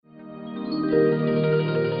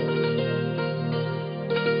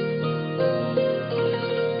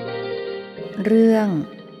เรื่อง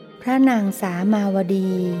พระนางสามาว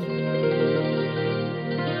ดี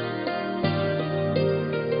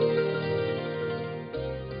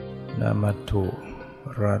นะมัตถุ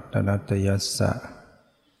รัตนัตยัสสะ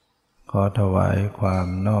ขอถวายความ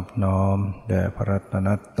นอบน้อมแด่พระรัตน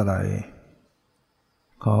ตรัย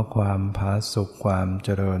ขอความผาสุกความเจ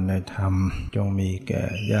ริญในธรรมจงมีแก่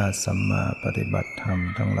ญาติสัมมาปฏิบัติธรรม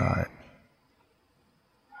ทั้งหลาย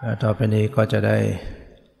และต่อไปนี้ก็จะได้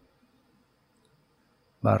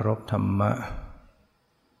ปรารภธรรมะ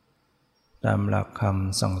ตามหลักค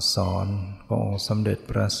ำสั่งสอนขององค์สมเด็จ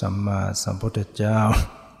พระสัมมาสัมพุทธเจ้า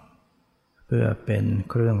เพื่อเป็น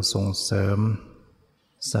เครื่องส่งเสริม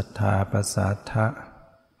ศรัทธาประสาทะ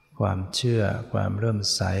ความเชื่อความเริ่อม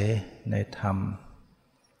ใสในธรรม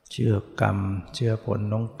เชื่อกรรมเชื่อผล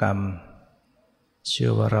ของกรรมเชื่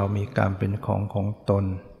อว่าเรามีกรรมเป็นของตน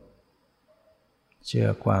เชื่อ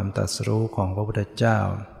ความตรัสรู้ของพระพุทธเจ้า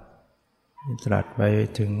ตรัสไว้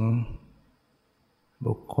ถึง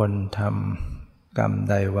บุคคลทำกรรม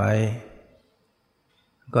ใดไว้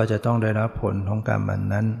ก็จะต้องได้รับผลของกรรมอัน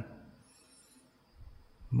นั้น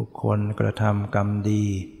บุคคลกระทำกรรมดี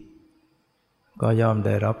ก็ย่อมไ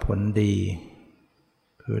ด้รับผลดี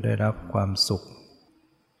คือได้รับความสุข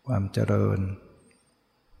ความเจริญ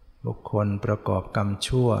บุคคลประกอบกรรม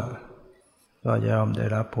ชั่วก็ย่อมได้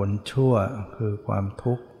รับผลชั่วคือความ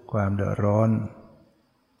ทุกข์ความเดือดร้อน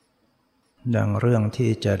ดังเรื่อง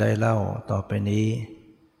ที่จะได้เล่าต่อไปนี้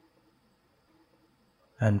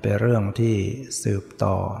อันเป็นเรื่องที่สืบ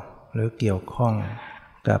ต่อหรือเกี่ยวข้อง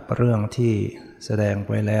กับเรื่องที่แสดง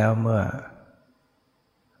ไว้แล้วเมื่อ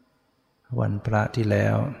วันพระที่แล้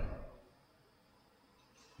ว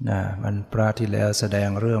วันพระที่แล้วแสดง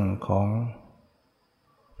เรื่องของ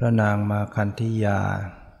พระนางมาคันธิยา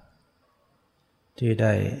ที่ไ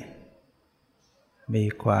ด้มี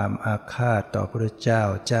ความอาฆาตต่อพระพุทธเจ้า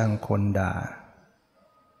จ้างคนด่า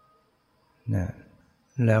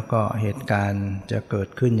แล้วก็เหตุการณ์จะเกิด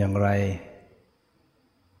ขึ้นอย่างไร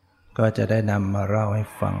ก็จะได้นำมาเล่าให้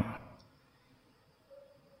ฟัง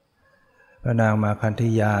พระนางมาคันธิ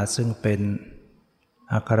ยาซึ่งเป็น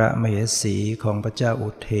อัครมเหสีของพระเจ้าอุ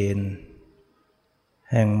เทน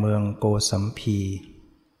แห่งเมืองโกสัมพี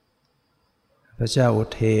พระเจ้าอุ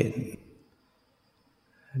เทน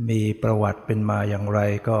มีประวัติเป็นมาอย่างไร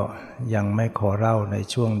ก็ยังไม่ขอเล่าใน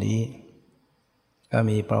ช่วงนี้ก็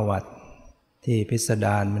มีประวัติที่พิสด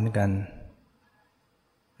ารเหมือนกัน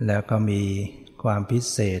แล้วก็มีความพิ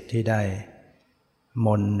เศษที่ได้ม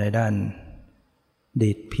นต์ในด้าน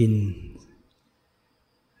ดีดพิณ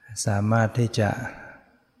สามารถที่จะ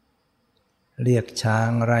เรียกช้าง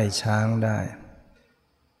ไล่ช้างได้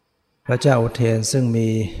พระเจ้าอุเทนซึ่งมี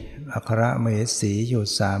อัครมเหสีอยู่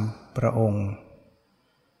3 พระองค์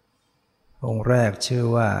องค์แรกชื่อ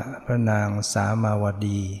ว่าพระนางสามาว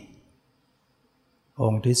ดีอ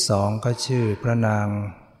งค์ที่2ก็ชื่อพระนาง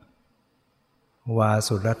วา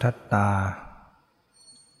สุรทัตตา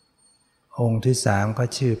องค์ที่3ก็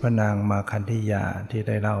ชื่อพระนางมาคันธิยาที่ไ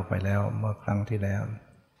ด้เล่าไปแล้วเมื่อครั้งที่แล้ว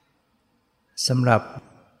สำหรับ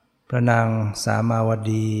พระนางสามาว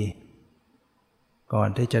ดีก่อน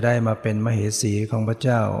ที่จะได้มาเป็นมเหสีของพระเ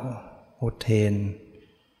จ้าอุเทน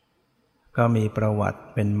ก็มีประวัติ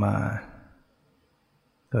เป็นมา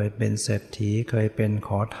เคยเป็นเศรษฐีเคยเป็นข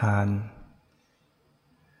อทาน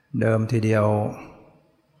เดิมทีเดียว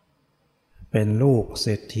เป็นลูกเศ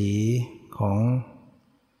รษฐีของ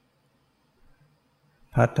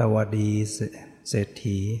ภัทรวดีเศรษ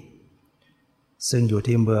ฐีซึ่งอยู่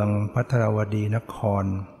ที่เมืองภัทรวดีนคร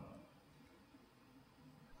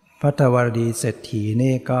ภัทรวดีเศรษฐี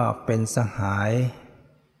นี่ก็เป็นสหาย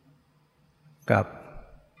กับ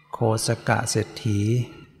โคสกะเศรษฐี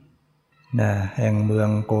แห่งเมือง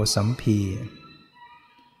โกสัมพี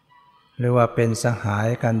เรียกว่าเป็นสหาย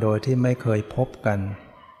กันโดยที่ไม่เคยพบกัน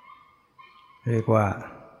เรียกว่า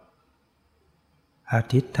อา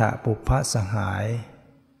ทิตถปุพพสหาย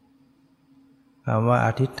คำว่าอ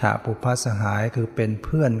าทิตถปุพพสหายคือเป็นเ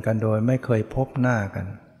พื่อนกันโดยไม่เคยพบหน้ากัน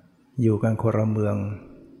อยู่กันคนละเมือง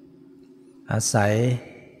อาศัย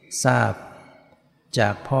ทราบจา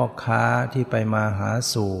กพ่อค้าที่ไปมาหา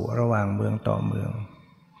สู่ระหว่างเมืองต่อเมือง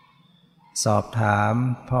สอบถาม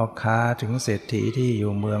พ่อค้าถึงเศรษฐีที่อ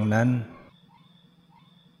ยู่เมืองนั้น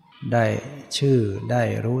ได้ชื่อได้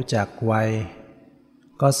รู้จักวัย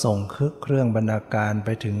ก็ส่งเครื่องบรรณาการไป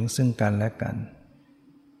ถึงซึ่งกันและกัน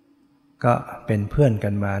ก็เป็นเพื่อนกั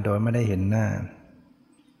นมาโดยไม่ได้เห็นหน้า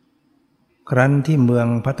ครั้นที่เมือง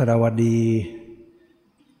ภัทรวดี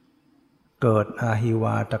เกิดอาหิว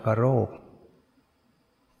าตกโรค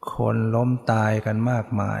คนล้มตายกันมาก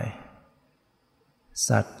มาย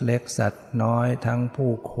สัตว์เล็กสัตว์น้อยทั้ง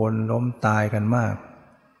ผู้คนล้มตายกันมาก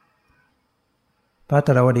พระต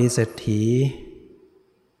รวดีเศรษฐี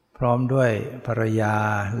พร้อมด้วยภรรยา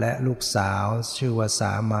และลูกสาวชื่อว่าส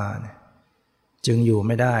ามาจึงอยู่ไ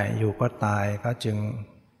ม่ได้อยู่ก็ตายก็จึง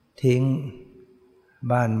ทิ้ง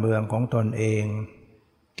บ้านเมืองของตนเอง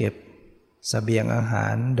เก็บเสบียงอาหา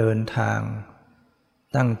รเดินทาง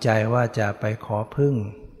ตั้งใจว่าจะไปขอพึ่ง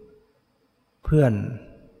เพื่อน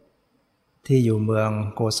ที่อยู่เมือง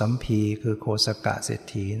โกสัมพีคือโคสกะเศรษ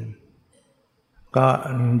ฐีก็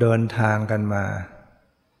เดินทางกันม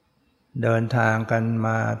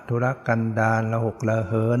าธุรกันดารละหกละ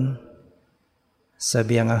เหินเส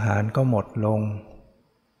บียงอาหารก็หมดลง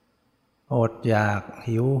อดอยาก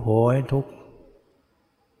หิวโหยทุกข์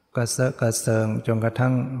กระเซาะกระเซิงจนกระทั่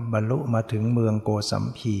งบรรลุมาถึงเมืองโกสัม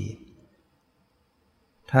พี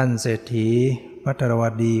ท่านเศรษฐีพระตรว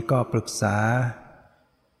ดีก็ปรึกษา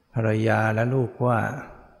ภรรยาและลูกว่า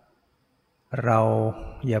เรา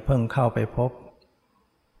อย่าเพิ่งเข้าไปพบ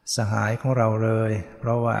สหายของเราเลยเพ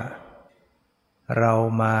ราะว่าเรา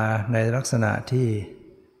มาในลักษณะที่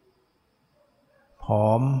ผอ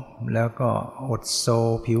มแล้วก็อดโซ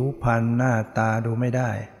ผิวพรรณหน้าตาดูไม่ไ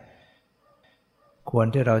ด้ควร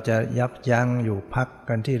ที่เราจะยับยั้งอยู่พัก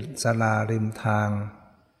กันที่ศาลาริมทาง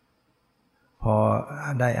พอ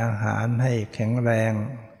ได้อาหารให้แข็งแรง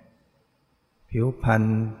ผิวพรรณ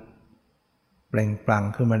เปล่งปลั่ง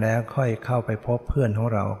ขึ้นมาแล้วค่อยเข้าไปพบเพื่อนของ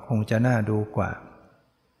เราคงจะน่าดูกว่า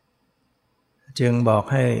จึงบอก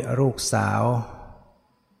ให้ลูกสาว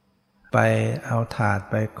ไปเอาถาด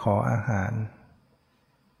ไปขออาหาร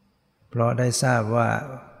เพราะได้ทราบว่า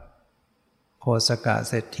โคสกะ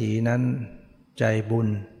เศรษฐีนั้นใจบุญ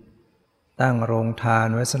ตั้งโรงทาน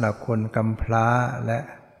ไว้สำหรับคนกำพร้าและ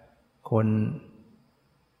คน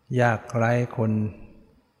ยากไร้คน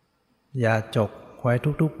ยาจกไว้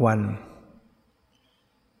ทุกๆวัน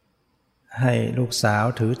ให้ลูกสาว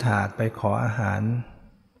ถือถาดไปขออาหาร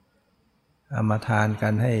เอามาทานกั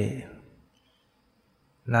นให้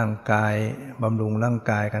ร่างกายบำรุงร่าง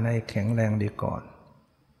กายกันให้แข็งแรงดีก่อน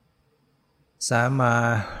สามา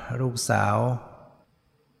ลูกสาว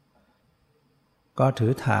ก็ถื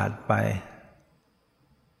อถาดไป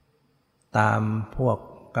ตามพวก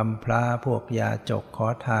กำพร้าพวกยาจกขอ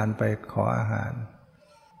ทานไปขออาหาร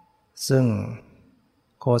ซึ่ง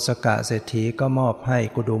โคสกะเศรษฐีก็มอบให้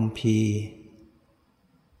กุดุมพี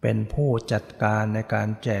เป็นผู้จัดการในการ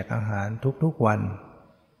แจกอาหารทุกๆวัน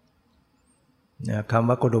คำ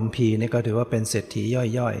ว่ากุดุมพีนี่ก็ถือว่าเป็นเศรษฐี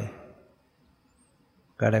ย่อย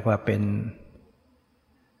ๆก็เรียกว่าเ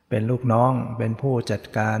ป็นลูกน้องเป็นผู้จัด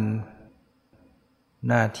การ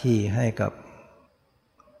หน้าที่ให้กับ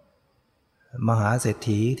มหาเศรษ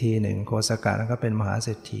ฐีทีหนึ่งโคสกะนั้นก็เป็นมหาเศ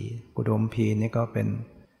รษฐีกุดุมพีนี่ก็เป็น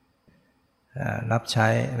รับใช้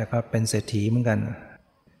แล้วก็เป็นเศรษฐีเหมือนกัน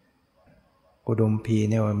กุดุมพี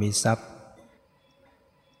เนี่ยมีทรัพย์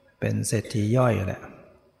เป็นเศรษฐีย่อยแหละ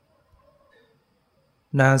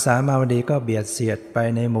นางสามาวดีก็เบียดเสียดไป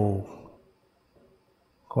ในหมู่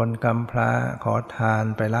คนกำพร้าขอทาน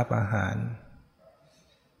ไปรับอาหาร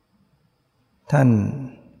ท่าน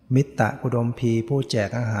มิตตะกุดมพีผู้แจก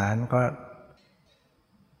อาหารก็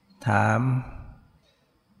ถาม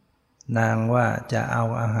นางว่าจะเอา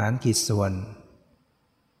อาหารกี่ส่วน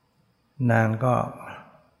นางก็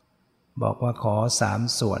บอกว่าขอ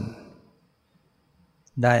3 ส่วน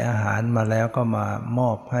ได้อาหารมาแล้วก็มาม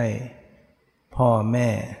อบให้พ่อแม่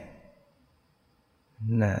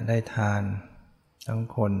ได้ทานทั้ง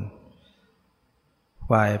คน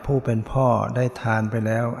ฝ่ายผู้เป็นพ่อได้ทานไปแ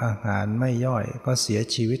ล้วอาหารไม่ย่อยก็เสีย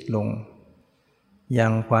ชีวิตลงยั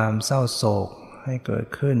งความเศร้าโศกให้เกิด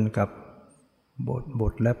ขึ้นกับบุ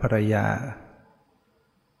ตรและภรรยา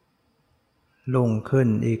รุ่งขึ้น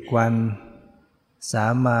อีกวันสา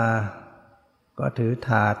มาก็ถือถ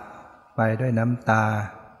าดไปด้วยน้ำตา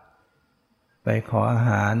ไปขออา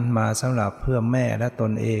หารมาสำหรับเพื่อแม่และต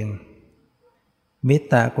นเองมิ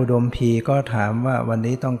ตรกุดมพีก็ถามว่าวัน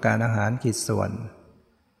นี้ต้องการอาหารกี่ส่วน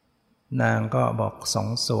นางก็บอก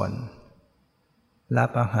2 ส่วนรับ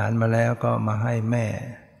อาหารมาแล้วก็มาให้แม่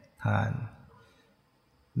ทาน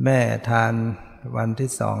แม่ทานวันที่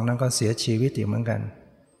2นั้นก็เสียชีวิตอีกเหมือนกัน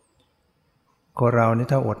คนเรานี่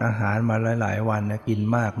ถ้าอดอาหารมาหลายๆวันนะกิน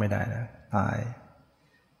มากไม่ได้นะตาย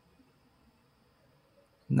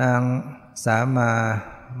นางสามา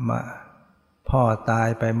พ่อตาย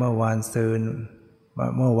ไปเมื่อว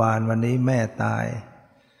านวันนี้แม่ตาย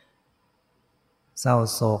เศร้า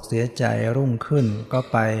โศกเสียใจรุ่งขึ้นก็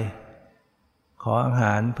ไปขออาห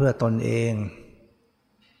ารเพื่อตนเอง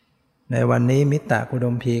ในวันนี้มิตรกุด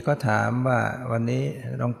มพีก็ถามว่าวันนี้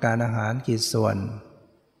ต้องการอาหารกี่ส่วน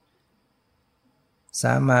ส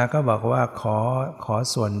ามาก็บอกว่าขอ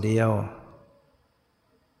ส่วนเดียว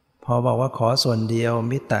พอบอกว่าขอส่วนเดียว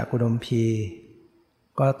มิตรกุดมพี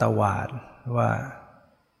ก็ตวาดว่า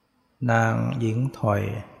นางหญิงถอย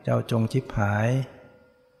เจ้าจงชิบหาย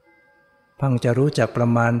เพิ่งจะรู้จักประ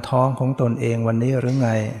มาณท้องของตนเองวันนี้หรือไง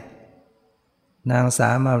นางสา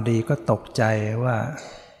มาวดีก็ตกใจว่า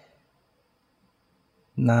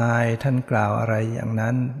นายท่านกล่าวอะไรอย่าง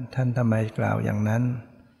นั้นท่านทำไมกล่าวอย่างนั้น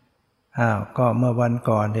ก็เมื่อวัน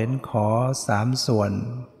ก่อนเห็นขอ3 ส่วน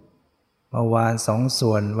เมื่อวาน2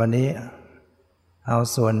 ส่วนวันนี้เอา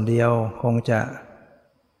ส่วนเดียวคงจะ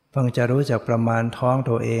เพิ่งจะรู้จักประมาณท้อง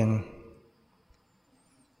ตัวเอง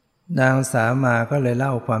นางสามาก็เลยเล่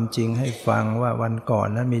าความจริงให้ฟังว่าวันก่อน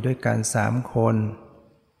นั้นมีด้วยกัน3 คน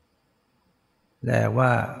แต่ว่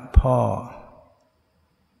าพ่อ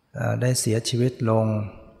ได้เสียชีวิตลง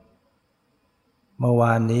เมื่อว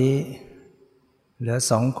านนี้เหลือ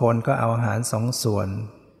2 คนก็เอาอาหาร2 ส่วน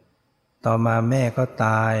ต่อมาแม่ก็ต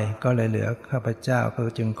ายก็เลยเหลือข้าพเจ้าก็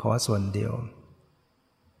จึงขอส่วนเดียว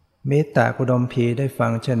มิตรกุดมพีได้ฟั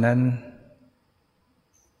งเช่นนั้น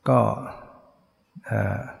ก็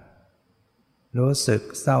รู้สึก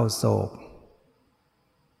เศร้าโศก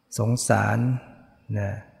สงสารน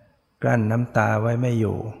ะกลั้นน้ำตาไว้ไม่อ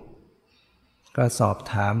ยู่ก็สอบ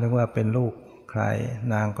ถามถึงว่าเป็นลูกใคร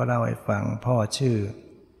นางก็เล่าให้ฟังพ่อชื่อ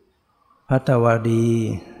ภัทวดี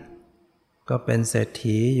ก็เป็นเศรษ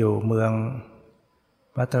ฐีอยู่เมือง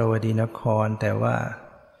ภัทวดีนครแต่ว่า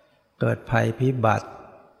เกิดภัยพิบัติ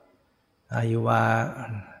อายุวา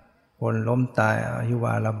คนล้มตายอายุว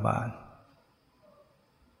าระบาด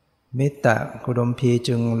มิตรกุดมพี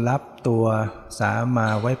จึงรับตัวสามา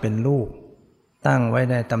ไว้เป็นลูกตั้งไว้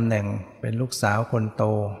ในตำแหน่งเป็นลูกสาวคนโต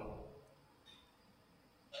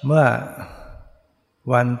เมื่อ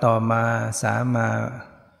วันต่อมาสามา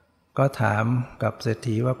ก็ถามกับเศรษ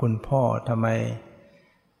ฐีว่าคุณพ่อทำไม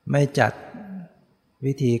ไม่จัด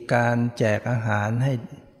วิธีการแจกอาหาร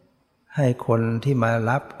ให้คนที่มา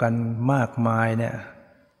รับกันมากมายเนี่ย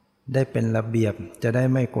ได้เป็นระเบียบจะได้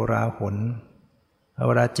ไม่โกลาหลเ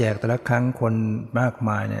วลาแจกแต่ละครั้งคนมากม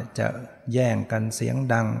ายเนี่ยจะแย่งกันเสียง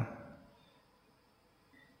ดัง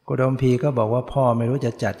กุดมพีก็บอกว่าพ่อไม่รู้จ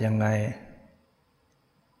ะจัดยังไง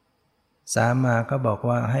สามาก็บอก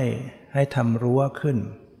ว่าให้ทำรั้วขึ้น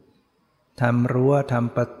ทำรั้วท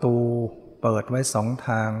ำประตูเปิดไว้2 ท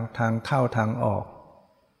างทางเข้าทางออก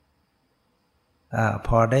พ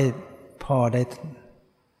อได้พ่อได้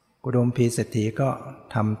กุดมพีเศรษฐีก็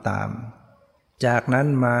ทำตามจากนั้น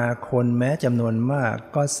มาคนแม้จำนวนมาก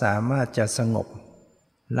ก็สามารถจะสงบ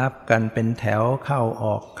รับกันเป็นแถวเข้าอ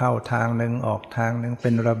อกเข้าทางหนึ่งออกทางหนึ่งเป็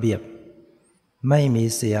นระเบียบไม่มี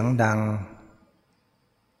เสียงดัง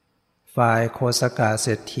ฝ่ายโคสกเศ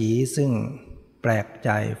รษฐีซึ่งแปลกใจ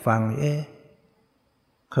ฟัง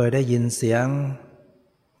เคยได้ยินเสียง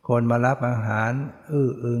คนมารับอาหารอื้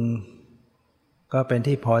ออึงก็เป็น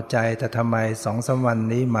ที่พอใจแต่ทำไม2-3 วัน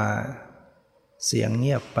นี้มาเสียงเ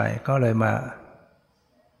งียบไปก็เลยมา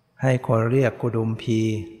ให้คนเรียกกุดุมพี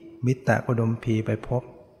มิตรกุดุมพีไปพบ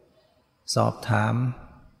สอบถาม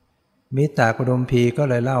มิตรกุดุมพีก็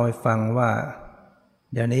เลยเล่าให้ฟังว่า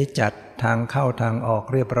เดี๋ยวนี้จัดทางเข้าทางออก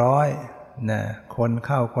เรียบร้อยนะคนเ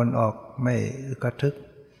ข้าคนออกไม่กระทึก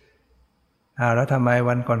แล้วทำไม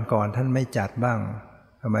วันก่อนท่านไม่จัดบ้าง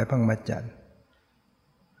ทำไมเพิ่งมาจัด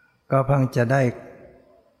ก็เพิ่งจะได้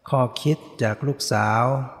ข้อคิดจากลูกสาว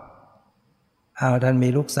ท่านมี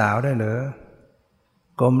ลูกสาวได้เหรอ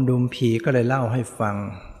กรมดุมพีก็เลยเล่าให้ฟัง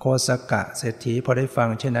โคสกะเศรษฐีพอได้ฟัง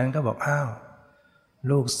เช่นนั้นก็บอก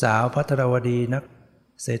ลูกสาวภัทรวดีนัก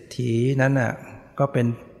เศรษฐีนั้นน่ะ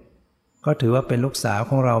ก็ถือว่าเป็นลูกสาว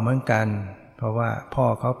ของเราเหมือนกันเพราะว่าพ่อ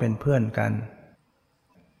เขาเป็นเพื่อนกัน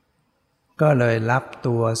ก็เลยรับ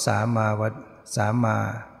ตัวสามา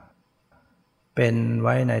เป็นไ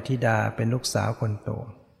ว้ในธิดาเป็นลูกสาวคนโต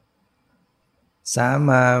สาม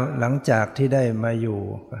าหลังจากที่ได้มาอยู่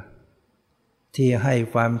ที่ให้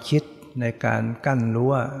ความคิดในการกั้นรั้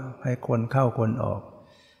วให้คนเข้าคนออก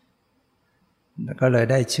ก็เลย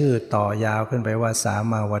ได้ชื่อต่อยาวขึ้นไปว่าสา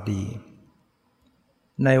มาวดี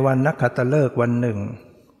ในวันนักขัตฤกษ์วันหนึ่ง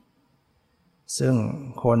ซึ่ง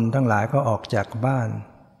คนทั้งหลายก็ออกจากบ้าน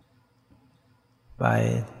ไป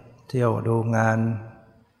เที่ยวดูงาน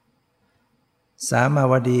สามา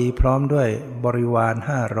วดีพร้อมด้วยบริวาร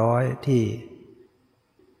500ที่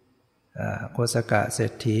โคสกะเศร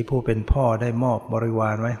ษฐีผู้เป็นพ่อได้มอบบริวา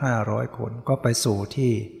รไว้500 คนก็ไปสู่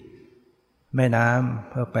ที่แม่น้ำ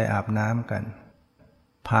เพื่อไปอาบน้ำกัน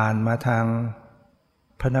ผ่านมาทาง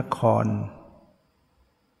พระนคร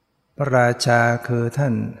พระราชาคือท่า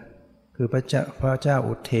นคือพระเจ้า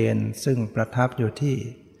อุเทนซึ่งประทับอยู่ที่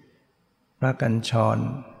พระกัญชร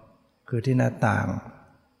คือที่หน้าต่าง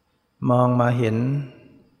มองมาเห็น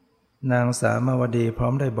นางสามาวดีพร้อ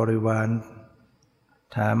มด้วยบริวาร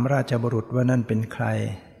ถามราชบุรุษว่านั่นเป็นใคร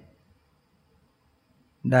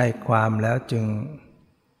ได้ความแล้วจึง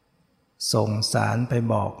ส่งสารไป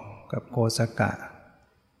บอกกับโคสกะ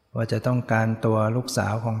ว่าจะต้องการตัวลูกสา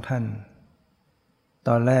วของท่านต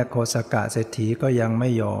อนแรกโคสกะเศรษฐีก็ยังไม่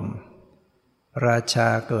ยอมราชา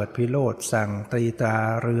เกิดพิโรธสั่งตรีตรา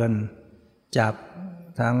เรือนจับ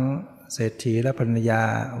ทั้งเศรษฐีและภรรยา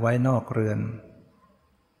ไว้นอกเรือน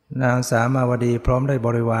นางสามาวดีพร้อมด้วยบ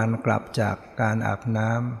ริวารกลับจากการอาบน้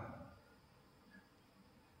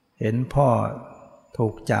ำเห็นพ่อถู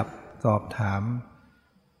กจับสอบถาม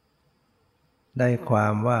ได้ควา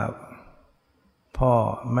มว่าพ่อ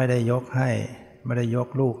ไม่ได้ยกให้ไม่ได้ยก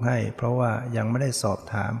ลูกให้เพราะว่ายังไม่ได้สอบ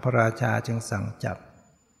ถามพระราชาจึงสั่งจับ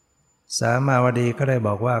สามาวดีก็ได้บ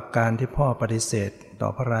อกว่าการที่พ่อปฏิเสธต่อ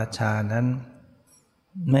พระราชานั้น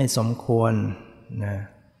ไม่สมควรนะ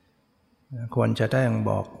ควรจะได้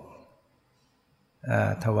บอก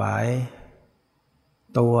ถวาย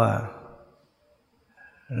ตัว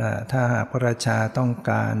ถ้าหากพระราชาต้อง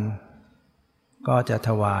การก็จะถ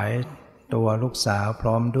วายตัวลูกสาวพ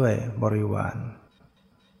ร้อมด้วยบริวาร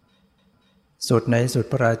สุดในสุด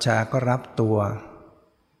พระราชาก็รับตัว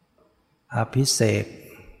อภิเษก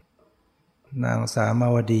นางสามา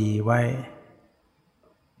วดีไว้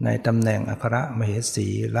ในตำแหน่งอัครมเหสี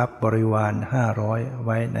รับบริวาร500ไ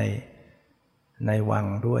ว้ในวัง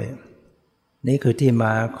ด้วยนี่คือที่ม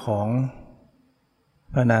าของ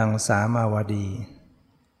พระนางสามาวดี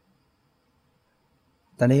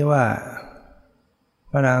ตอนนี้ว่า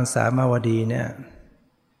พระนางสามาวดีเนี่ย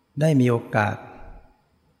ได้มีโอกาส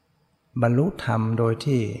บรรลุธรรมโดย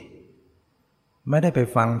ที่ไม่ได้ไป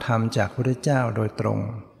ฟังธรรมจากพระพุทธเจ้าโดยตรง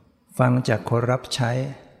ฟังจากคนรับใช้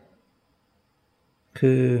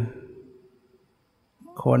คือ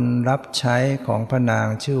คนรับใช้ของพระนาง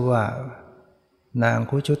ชื่อว่านาง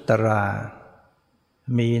คุชุตรา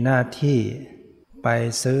มีหน้าที่ไป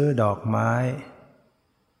ซื้อดอกไม้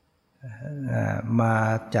มา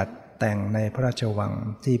จัดแต่งในพระราชวัง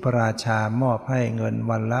ที่พระราชามอบให้เงิน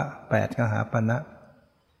วันละ8 กหาปณะ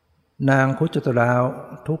นางคุชุตรา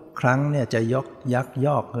ทุกครั้งเนี่ยจะยักย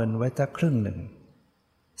อกเงินไว้สักครึ่งหนึ่ง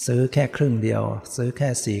ซื้อแค่ครึ่งเดียวซื้อแ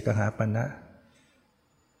ค่4 กหาปณะ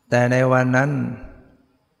แต่ในวันนั้น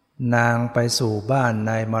นางไปสู่บ้าน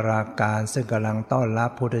นายมราการซึ่งกำลังต้อนรั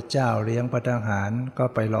บพระพุทธเจ้าเลี้ยงภัตตาหารก็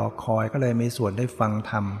ไปรอคอยก็เลยมีส่วนได้ฟัง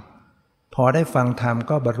ธรรมพอได้ฟังธรรม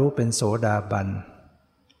ก็บรรลุเป็นโสดาบัน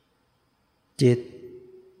จิต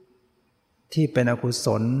ที่เป็นอกุศ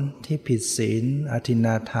ลที่ผิดศีลอทินน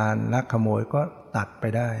าทานลักขโมยก็ตัดไป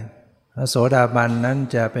ได้โสดาบันนั้น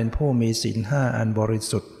จะเป็นผู้มีศีล5อันบริ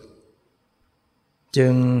สุทธิ์จึ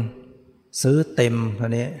งซื้อเต็มที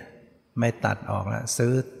นี้ไม่ตัดออกแล้ว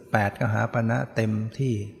ซื้อ8 กหาปณะเต็ม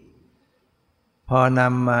ที่พอน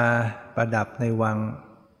ำมาประดับในวัง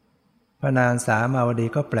พระนางสามาวดี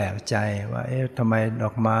ก็แปลกใจว่าทำไมด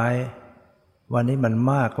อกไม้วันนี้มัน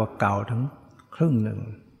มากกว่าเก่าถึงครึ่งหนึ่ง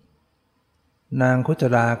นางคุจ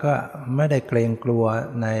ราก็ไม่ได้เกรงกลัว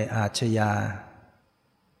ในอาชญา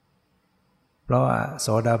เพราะว่าโส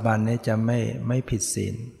ดาบันนี้จะไม่ผิดศี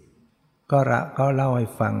ลก็เล่าให้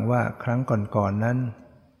ฟังว่าครั้งก่อนๆนั้น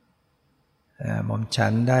หม่อมฉั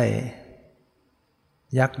นได้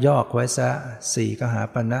ยักยอกไว้ซะ4 กหา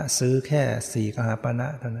ปณะซื้อแค่4 กหาปณะ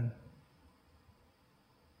เท่านั้น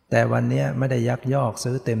แต่วันนี้ไม่ได้ยักยอก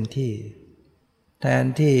ซื้อเต็มที่แทน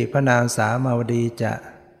ที่พระนางสามาวดีจะ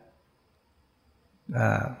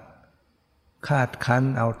คาดคั้น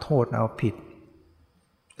เอาโทษเอาผิด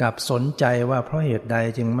กลับสนใจว่าเพราะเหตุใด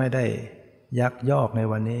จึงไม่ได้ยักยอกใน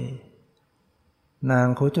วันนี้นาง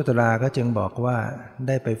คุจุตราก็จึงบอกว่าไ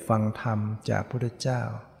ด้ไปฟังธรรมจากพระพุทธเจ้า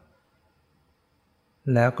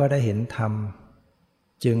แล้วก็ได้เห็นธรรม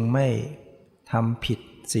จึงไม่ทำผิด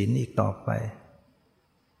ศีลอีกต่อไป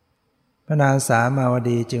พระนางสามาว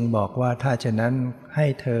ดีจึงบอกว่าถ้าฉะนั้นให้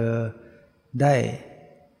เธอได้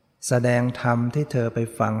แสดงธรรมที่เธอไป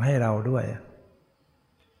ฟังให้เราด้วย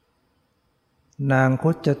นาง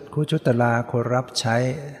คุชุตราคนรับใช้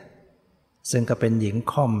ซึ่งก็เป็นหญิง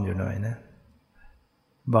ค่อมอยู่หน่อยนะ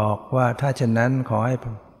บอกว่าถ้าฉะนั้นขอให้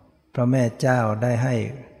พระแม่เจ้าได้ให้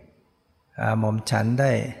หม่อมฉันไ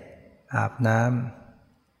ด้อาบน้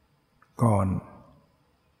ำก่อน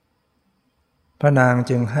พระนาง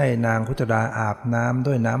จึงให้นางคุจราอาบน้ำ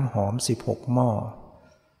ด้วยน้ำหอม16 หม้อ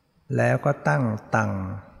แล้วก็ตั้งตั่ง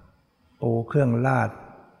ปูเครื่องลาด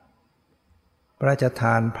พระราชท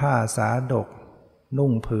านผ้าสาดกนุ่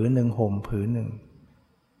งผืนหนึ่งห่มผืนหนึ่ง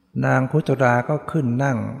นางคุจราก็ขึ้น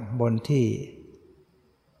นั่งบนที่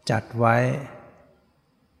จัดไว้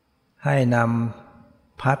ให้น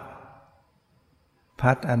ำพั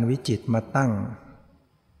ดอันวิจิตรมาตั้ง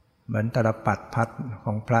เหมือนตลปัดพัดข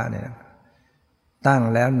องพระเนี่ย ตั้ง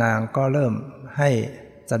แล้วนางก็เริ่มให้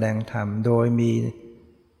แสดงธรรมโดยมี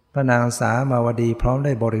พระนางสามาวดีพร้อม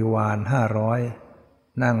ด้วยบริวาร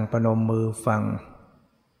500นั่งประนมมือฟัง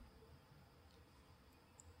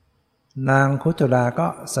นางคุจุราก็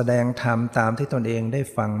แสดงธรรมตามที่ตนเองได้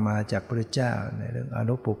ฟังมาจากพระพุทธเจ้าในเรื่องอ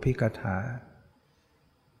นุปุพพิกถา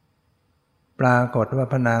ปรากฏว่า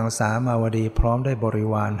พระนางสามาวดีพร้อมด้วยบริ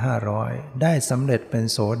วาร500ได้สำเร็จเป็น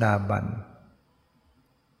โสดาบัน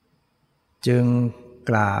จึง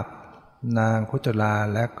กราบนางคุจุรา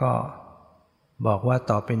และก็บอกว่า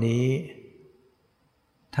ต่อไปนี้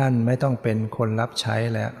ท่านไม่ต้องเป็นคนรับใช้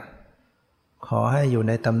แล้วขอให้อยู่ใ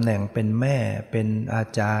นตำแหน่งเป็นแม่เป็นอา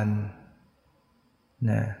จารย์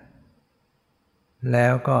นะแล้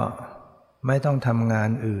วก็ไม่ต้องทำงาน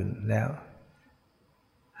อื่นแล้ว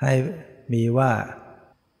ให้มีว่า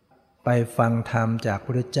ไปฟังธรรมจากพระ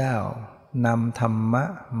พุทธเจ้านำธรรมะ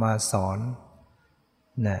มาสอน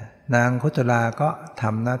นะนางคุจุราก็ท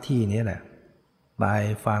ำหน้าที่นี้แหละไป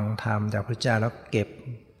ฟังธรรมจากพระพุทธเจ้าแล้วเก็บ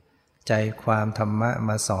ใจความธรรมะม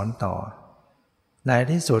าสอนต่อใน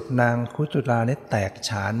ที่สุดนางคุจุรานี่แตกฉ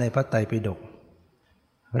านในพระไตรปิฎก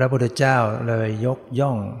พระพุทธเจ้าเลยยกย่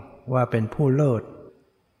องว่าเป็นผู้เลิศ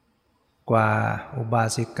กว่าอุบา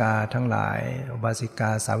สิกาทั้งหลายอุบาสิกา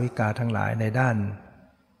สาวิกาทั้งหลายในด้าน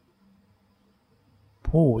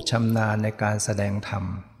ผู้ชำนาญในการแสดงธรรม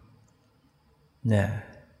เนี่ย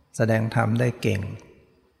แสดงธรรมได้เก่ง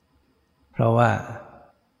เพราะว่า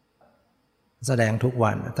แสดงทุก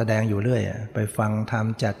วันแสดงอยู่เรื่อยไปฟังธรรม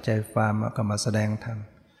จัดใจความก็มาแสดงธรรม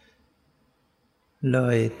เล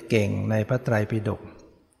ยเก่งในพระไตรปิฎก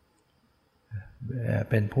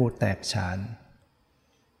เป็นผู้แตกฉาน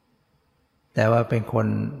แต่ว่าเป็นคน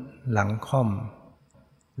หลังค่อม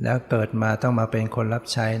แล้วเกิดมาต้องมาเป็นคนรับ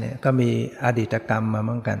ใช้เนี่ยก็มีอดีตกรรมมาเห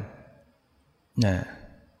มือนกันนะ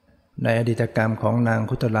ในอดีตกรรมของนาง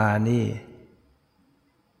คุจุรานี่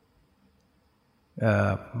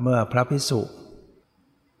เมื่อพระภิกษุ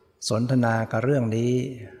สนทนากับเรื่องนี้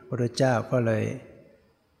พระพุทธเจ้าก็เลย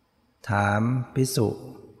ถามภิกษุ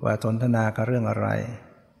ว่าสนทนากับเรื่องอะไร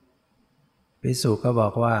ภิกษุก็บอ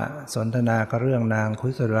กว่าสนทนากับเรื่องนางคุ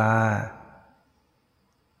จุรา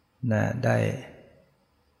ได้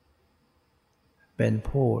เป็น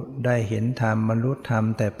ผู้ได้เห็นธรรมบรรลุธรรม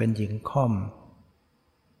แต่เป็นหญิงค่อม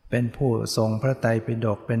เป็นผู้ทรงพระไตรปิฎ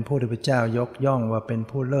กเป็นผู้ที่พระเจ้ายกย่องว่าเป็น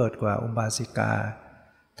ผู้เลิศกว่าอุบาสิกา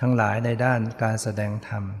ทั้งหลายในด้านการแสดงธ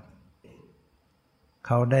รรมเ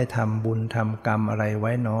ขาได้ทำบุญทำกรรมอะไรไ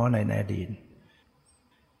ว้น้อในอดีต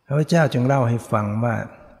พระเจ้าจึงเล่าให้ฟังว่า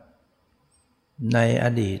ในอ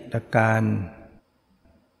ดีตการ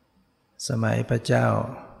สมัยพระเจ้า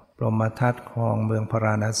พรหมทัตครองเมืองพาร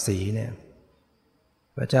าณสีเนี่ย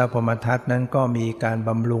พระเจ้าพรหมทัตนั้นก็มีการบ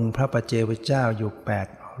ำรุงพระปัจเจกเจ้าอยู่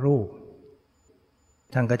8รูป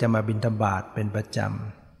ท่านก็จะมาบิณฑบาตเป็นประจ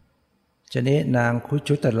ำฉะนี้นางคุ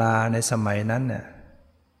จุตราในสมัยนั้นเนี่ย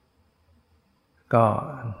ก็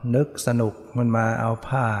นึกสนุกมันมาเอา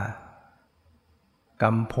ผ้าก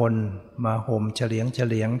ำพลมาห่มเฉลี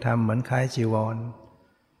ยงทำเหมือนคล้ายจีวร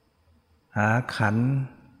หาขัน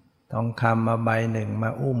ทองคำมาใบหนึ่งมา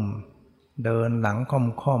อุ้มเดินหลัง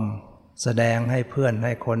ค่อมแสดงให้เพื่อนใ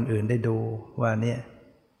ห้คนอื่นได้ดูว่าเนี่ย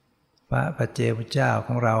พระปัจเจกพุทธเจ้าข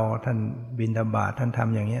องเราท่านบิณฑบาตท่านท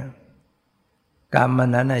ำอย่างเนี้ยกรรมมัน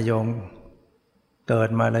นั้นโยมเกิด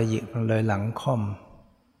มาเลยหลังค่อม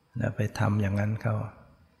ไปทำอย่างนั้นเขา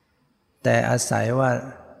แต่อาศัยว่า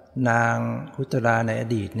นางคุจุราในอ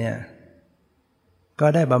ดีตเนี่ยก็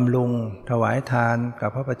ได้บำรุงถวายทานกับ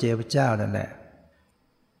พระปัจเจกพุทธเจ้านั่นแหละ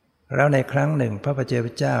แล้วในครั้งหนึ่งพระปัจเจก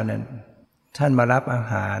พุทธเจ้านั้นท่านมารับอา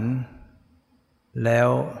หารแล้ว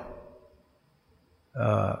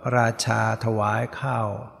ราชาถวายข้าว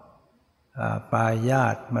ปลายา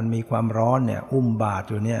ตมันมีความร้อนเนี่ยอุ้มบาตร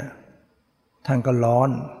อยู่เนี่ยท่านก็ร้อน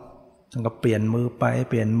ท่านก็เปลี่ยนมือไป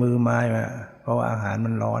เปลี่ยนมือมาเพราะว่าอาหาร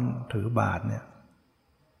มันร้อนถือบาตรเนี่ย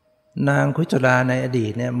นางคุจุราในอดี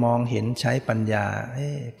ตเนี่ยมองเห็นใช้ปัญญา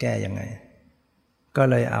แก้ยังไงก็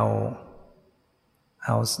เลยเอา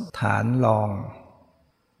ฐานรอง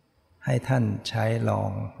ให้ท่านใช้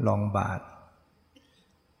รองบาตร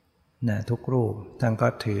ทุกรูปท่านก็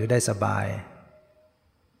ถือได้สบาย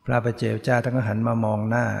พระปัจเจกเจ้าท่านก็หันมามอง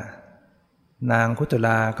หน้านางคุจุร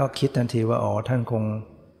าก็คิดทันทีว่าท่านคง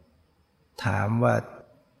ถามว่า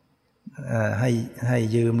ให้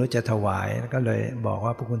ยืมหรือจะถวายก็เลยบอก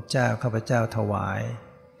ว่าพระคุณเจ้าข้าพเจ้าถวาย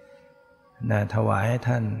ถวายให้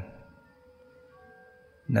ท่าน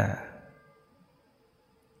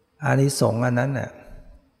อานิสงส์อันนั้น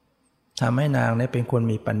ทำให้นางเป็นคน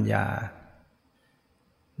มีปัญญา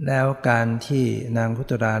แล้วการที่นางคุ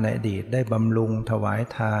จุราในอดีตได้บำรุงถวาย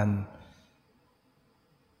ทาน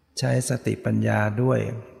ใช้สติปัญญาด้วย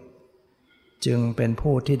จึงเป็น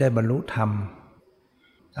ผู้ที่ได้บรรลุธรรม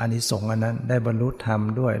อานิสงส์อันนั้นได้บรรลุธรรม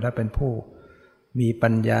ด้วยและเป็นผู้มีปั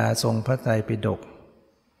ญญาทรงพระไตรปิฎก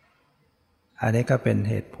อันนี้ก็เป็น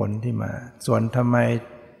เหตุผลที่มาส่วนทำไม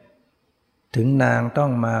ถึงนางต้อ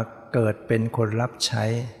งมาเกิดเป็นคนรับใช้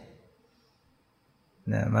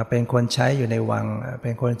นะมาเป็นคนใช้อยู่ในวังเป็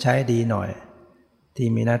นคนใช้ดีหน่อยที่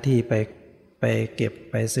มีหน้าที่ไปเก็บ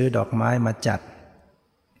ไปซื้อดอกไม้มาจัด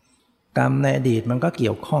กรรมในอดีตมันก็เ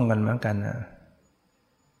กี่ยวข้องกันเหมือนกันนะ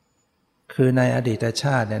คือในอดีตช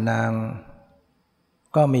าติเนี่ยนาง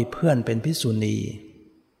ก็มีเพื่อนเป็นภิกษุณี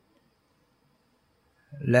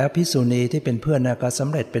แล้วภิกษุณีที่เป็นเพื่อนก็สำ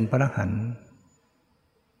เร็จเป็นพระอรหันต์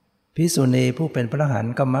ภิกษุณีผู้เป็นพระอรหัน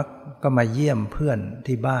ต์ก็มาเยี่ยมเพื่อน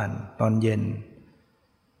ที่บ้านตอนเย็น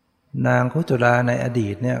นางคุจุราในอดี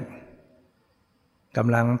ตเนี่ยก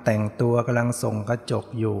ำลังแต่งตัวกำลังส่องกระจก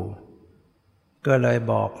อยู่ก็เลย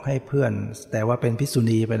บอกให้เพื่อนแต่ว่าเป็นภิกษุ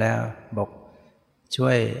ณีไปแล้วบอกช่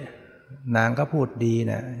วยนางก็พูดดี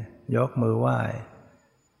นะยกมือไหว้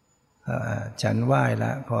ฉันไหว้แ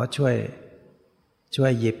ล้วขอช่ว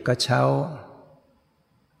ยหยิบกระเช้า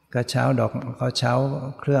ดอกกระเช้า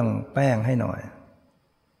เครื่องแป้งให้หน่อย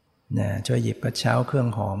นะช่วยหยิบกระเช้าเครื่อง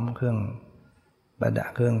หอมเครื่องประดับ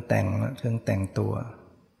เครื่องแต่งตัว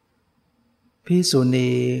ภิกษุณี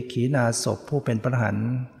ขีณาสพผู้เป็นพระอรหันต์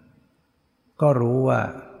ก็รู้ว่า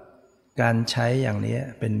การใช้อย่างนี้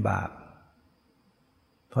เป็นบาป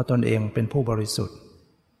เพราะตนเองเป็นผู้บริสุทธิ์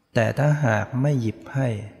แต่ถ้าหากไม่หยิบให้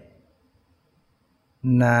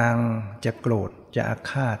นางจะโกรธจะอา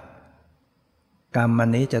ฆาตกรรมอัน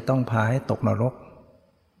นี้จะต้องพาให้ตกนรก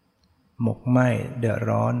หมกไหม้เดือด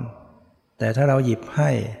ร้อนแต่ถ้าเราหยิบใ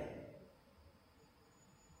ห้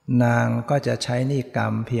นางก็จะใช้หนี้กรร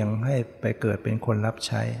มเพียงให้ไปเกิดเป็นคนรับใ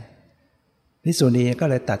ช้ภิกษุณีก็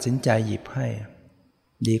เลยตัดสินใจหยิบให้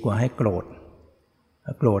ดีกว่าให้โกรธ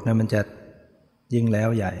โกรธนะมันจะยิ่งแล้ว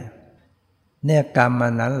ใหญ่เนี่ยกรรมอั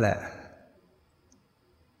นนั้นแหละ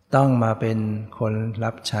ต้องมาเป็นคน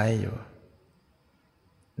รับใช้อยู่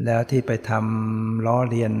แล้วที่ไปทำล้อ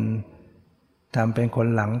เลียนทำเป็นคน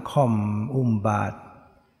หลังค่อมอุ้มบาตร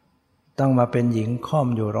ต้องมาเป็นหญิงค่อม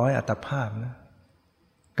อยู่ร้อยอัตภาพนะ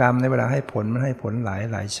กรรมในเวลาให้ผลมันให้ผลห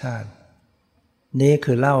ลายชาตินี่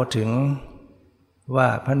คือเล่าถึงว่า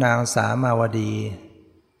พระนางสามาวดี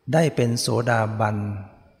ได้เป็นโสดาบัน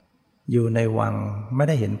อยู่ในวังไม่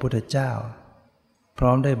ได้เห็นพุทธเจ้าพร้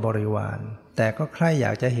อมได้บริวารแต่ก็ใคร่อย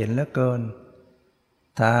ากจะเห็นเหลือเกิน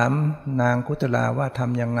ถามนางคุตลาว่าท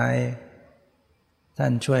ำยังไงท่า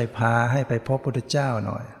นช่วยพาให้ไปพบพุทธเจ้าห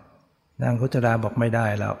น่อยนางคุตลาบอกไม่ได้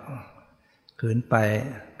แล้วขืนไป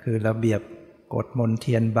คือระเบียบกฎมนเ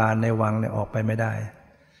ทียนบานในวังเนี่ยออกไปไม่ได้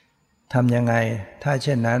ทำยังไงถ้าเ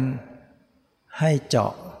ช่นนั้นให้เจ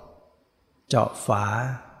าะฝ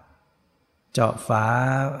า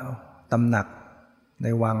ตำหนักใน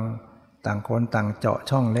วังต่างคนต่างเจาะ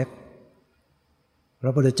ช่องเล็กพร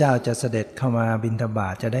ะพุทธเจ้าจะเสด็จเข้ามาบิณฑบา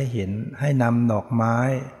ตจะได้เห็นให้นำดอกไม้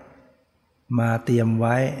มาเตรียมไ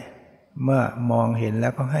ว้เมื่อมองเห็นแล้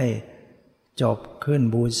วก็ให้จบขึ้น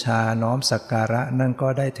บูชาน้อมสักการะนั่นก็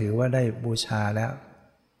ได้ถือว่าได้บูชาแล้ว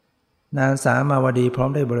นางสามาวดีพร้อม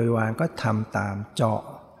ด้วยบริวารก็ทำตามเจาะ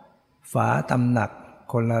ฝาตำหนัก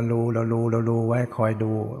คนละรูไว้คอย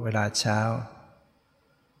ดูเวลาเช้า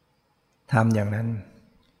ทำอย่างนั้น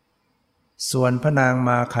ส่วนพระนางม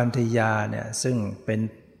าคันธยาเนี่ยซึ่งเป็น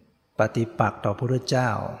ปฏิปักษ์ต่อพระพุทธเจ้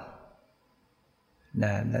าน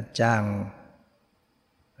ะจ้าง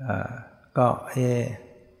ก็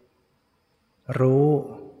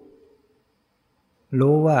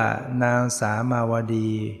รู้ว่านางสามาวดี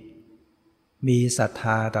มีศรัทธ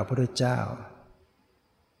าต่อพระพุทธเจ้า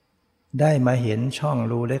ได้มาเห็นช่อง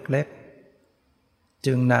รูเล็กๆ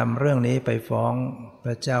จึงนำเรื่องนี้ไปฟ้องพ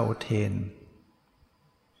ระเจ้าอุเทน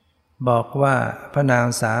บอกว่าพระนาง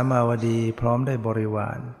สามาวดีพร้อมด้วยบริว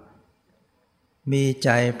ารมีใจ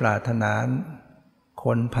ปรารถนาค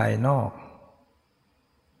นภายนอก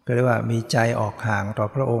ก็เรียกว่ามีใจออกห่างต่อ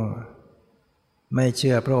พระองค์ไม่เ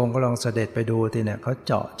ชื่อพระองค์ก็ลองเสด็จไปดูทีเนี่ยเขาเ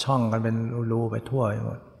จาะช่องกันเป็นรูไปทั่วห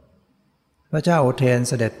มดพระเจ้าอุเทนเ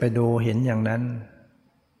สด็จไปดูเห็นอย่างนั้น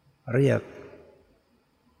เรียก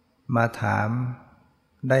มาถาม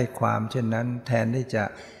ได้ความเช่นนั้นแทนที่จะ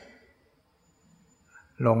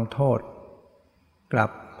ลงโทษกลั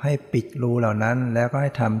บให้ปิดรูเหล่านั้นแล้วก็ใ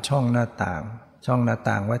ห้ทำช่องหน้าต่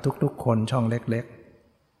างไว้ทุกๆคนช่องเล็ก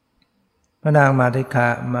ๆพระนางมา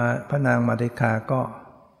ติคาก็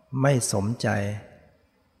ไม่สมใจ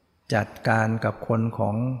จัดการกับคนขอ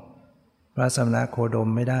งพระสมณโคดม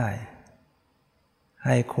ไม่ได้ใ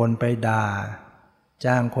ห้คนไปด่า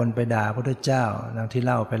จ้างคนไปด่าพระพุทธเจ้าดังที่เ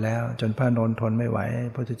ล่าไปแล้วจนพระนนท์ทนไม่ไหว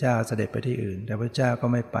พระพุทธเจ้าเสด็จไปที่อื่นแต่พระพุทธเจ้าก็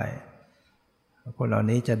ไม่ไปคนเหล่า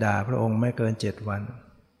นี้จะด่าพระองค์ไม่เกิน7 วัน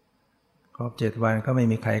ครบ7 วันก็ไม่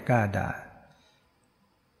มีใครกล้าด่า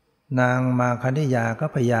นางมาคันธยาก็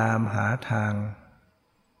พยายามหาทาง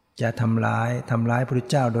จะทำร้ายพระพุทธ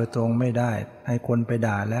เจ้าโดยตรงไม่ได้ให้คนไป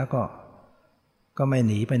ด่าแล้วก็ไม่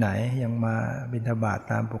หนีไปไหนยังมาบิณฑบาต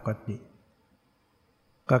ตามปกติ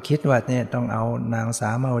ก็คิดว่าเนี่ยต้องเอานางสา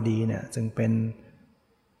มาวดีเนี่ยซึ่งเป็น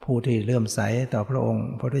ผู้ที่เลื่อมใสต่อพระองค์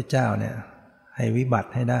พระพุทธเจ้าเนี่ยให้วิบัติ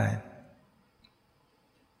ให้ได้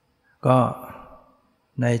ก็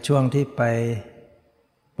ในช่วงที่ไป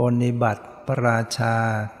ปรนนิบัติพระราชา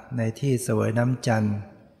ในที่เสวยน้ำจันทร์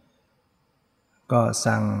ก็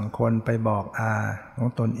สั่งคนไปบอกอาของ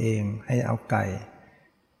ตนเองให้เอาไก่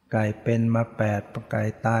เป็นมา8ไก่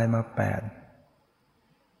ตายมา8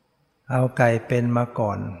เอาไก่เป็นมาก่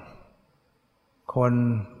อนคน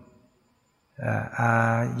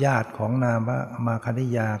ญาติของนางมาคันธ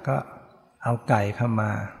ยาก็เอาไก่เข้าม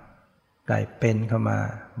าไก่เป็นเข้ามา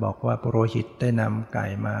บอกว่าปุโรหิตได้นำไก่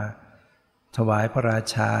มาถวายพระรา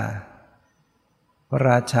ชาพระ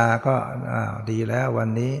ราชาก็ดีแล้ววัน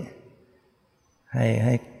นี้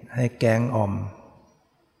ให้แกงอ่อม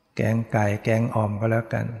แกงไก่แกงอ่อมก็แล้ว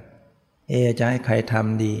กันจะให้ใครท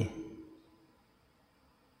ำดี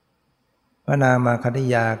พระนางมาคันธ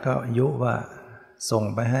ยาก็ยุว่าส่ง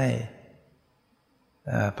ไปให้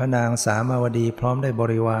พระนางสามาวดีพร้อมได้บ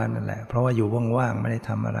ริวารนั่นแหละเพราะว่าอยู่ว่างๆไม่ได้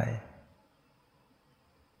ทำอะไร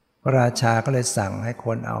พระราชาก็เลยสั่งให้ค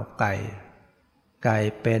นเอาไก่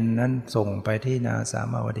เป็นนั้นส่งไปที่นางสา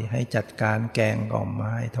มาวดีให้จัดการแกงอ่อมมา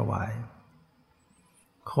ให้ถวาย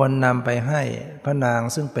คนนำไปให้พระนาง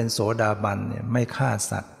ซึ่งเป็นโสดาบันเนี่ยไม่ฆ่า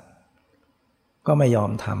สัตว์ก็ไม่ยอ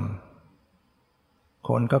มทำค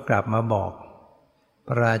นก็กลับมาบอกพ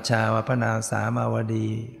ระราชาว่าพระนางสามาวดี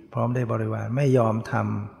พร้อมได้บริวารไม่ยอมท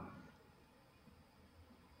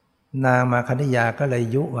ำนางมาคันธยาก็เลย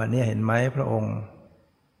ยุว่าเนี่ยเห็นไหมพระองค์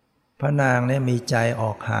พระนางเนี่ยมีใจอ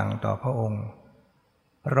อกห่างต่อพระองค์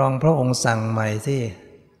รองพระองค์สั่งใหม่สิ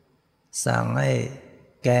สั่งให้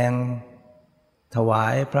แกงถวา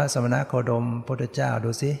ยพระสมณโคดมพุทธเจ้าดู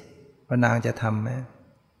สิพระนางจะทำไหม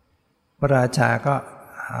พระราชาก็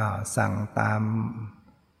สั่งตาม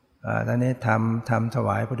ตอนนี้ทำถว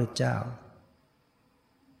ายพระพุทธเจ้า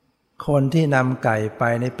คนที่นำไก่ไป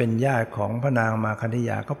นี่เป็นญาติของพระนางมาคันธ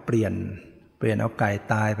ยาก็เปลี่ยนเอาไก่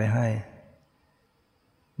ตายไปให้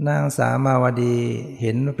นางสามาวดีเ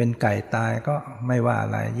ห็นว่าเป็นไก่ตายก็ไม่ว่าอะ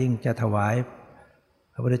ไรยิ่งจะถวาย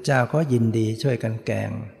พระพุทธเจ้าก็ยินดีช่วยกันแก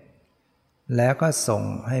งแล้วก็ส่ง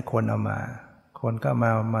ให้คนเอามาคนก็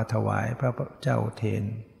มาถวายพระเจ้าอุเทน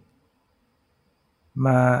ม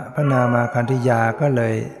าพระนางมาคันธยาก็เล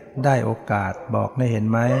ยได้โอกาสบอกได้เห็น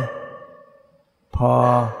ไหมพอ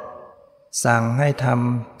สั่งให้ท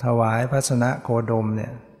ำถวายพระสนโคดมเนี่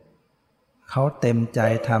ยเขาเต็มใจ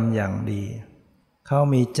ทำอย่างดีเขา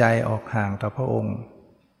มีใจออกห่างต่อพระองค์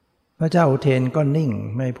พระเจ้าอุเทนก็นิ่ง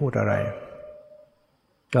ไม่พูดอะไร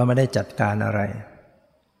ก็ไม่ได้จัดการอะไร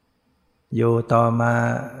อยู่ต่อมา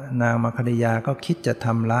นางมาคันธยาก็คิดจะท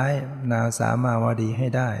ำร้ายนางสามาวดีให้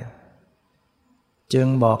ได้จึง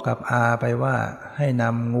บอกกับอาไปว่าให้น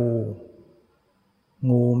ำ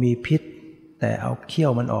งูมีพิษแต่เอาเขี้ย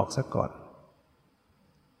วมันออกซะก่อน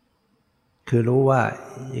คือรู้ว่า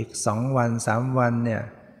อีก2 วัน3 วันเนี่ย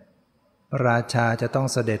ราชาจะต้อง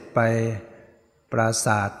เสด็จไปปราส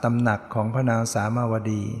าทตำหนักของพระนางสามาว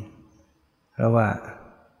ดีเพราะว่า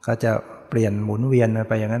เขาจะเปลี่ยนหมุนเวียน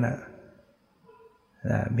ไปอย่างนั้น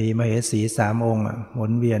มีมเหสี3 องค์หมุ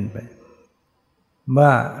นเวียนไปเมื่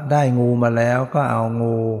อได้งูมาแล้วก็เอา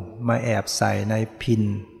งูมาแอบใส่ในพิ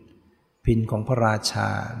นของพระราชา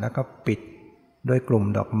แล้วก็ปิดด้วยกลุ่ม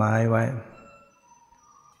ดอกไม้ไว้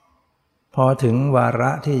พอถึงวาร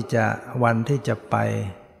ะวันที่จะไป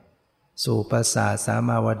สู่ปราสาทสาม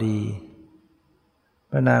าวดี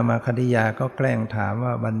พระนางมาคันธยาก็แกล้งถาม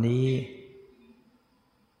ว่าวันนี้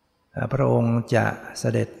พระองค์จะเส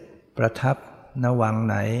ด็จประทับณวัง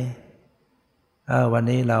ไหนวัน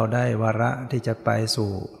นี้เราได้วาระที่จะไป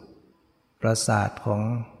สู่ปราสาทของ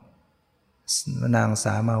นางส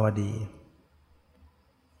ามาวดี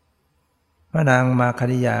พระนางมาคัน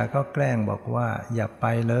ธยาก็แกล้งบอกว่าอย่าไป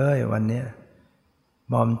เลยวันนี้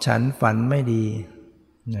หม่อมฉันฝันไม่ดี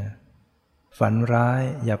นะฝันร้าย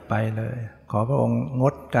อย่าไปเลยขอพระองค์ง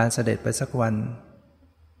ดการเสด็จไปสักวัน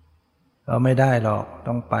เราไม่ได้หรอก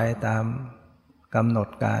ต้องไปตามกำหนด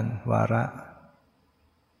การวาระ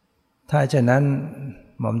ถ้าเช่นนั้น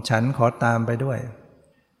หม่อมฉันขอตามไปด้วย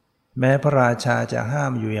แม้พระราชาจะห้า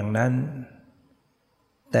มอยู่อย่างนั้น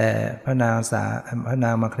แต่พระน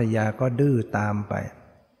างมัคคยาก็ดื้อตามไป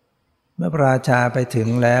เมื่อพระราชาไปถึง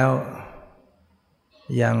แล้ว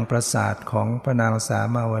ยังปราสาทของพระนางสา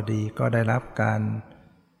มาวดีก็ได้รับการ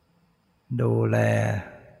ดูแล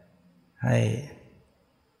ให้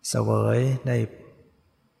เสวยได้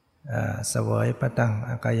เสวยพระตั้ง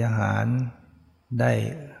อากายอาหารได้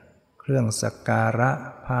เครื่องสักการะ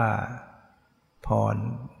ผ้าผ่อน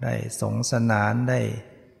ได้สงสนานได้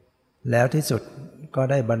แล้วที่สุดก็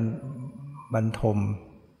ได้บรรทม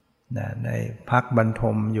ได้พักบรรท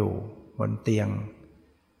มอยู่บนเตียง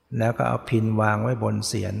แล้วก็เอาพิณวางไว้บน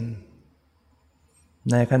เศียร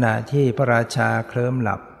ในขณะที่พระราชาเคลิ้มห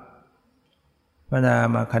ลับพระนาง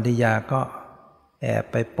มัคคยาก็แอบ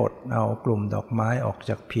ไปปลดเอากลุ่มดอกไม้ออก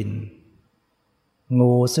จากพิณ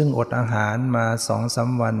งูซึ่งอดอาหารมา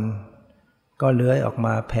2-3 วันก็เลื้อยออกม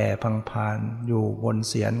าแผ่พังพานอยู่บน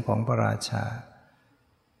เศียรของพระราชา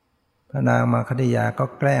พระนางมัคคยาก็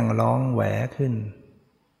แกล้งร้องแหวขึ้น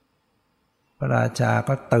พระราชา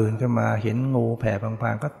ก็ตื่นขึ้นมาเห็นงูแผ่พังพา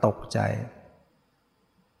นก็ตกใจ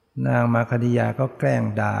นางมัคคยาก็แกล้ง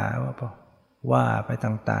ด่าว่าไป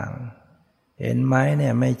ต่างๆเห็นไหมเนี่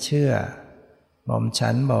ยไม่เชื่อหม่อมฉั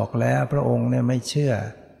นบอกแล้วพระองค์เนี่ยไม่เชื่อ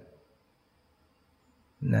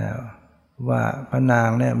นะว่าพระนาง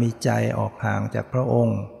เนี่ยมีใจออกห่างจากพระอง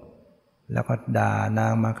ค์แล้วก็ด่านา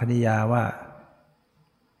งมัคคยาว่า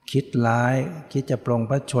คิดร้ายคิดจะปลง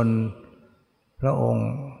พระชนพระองค์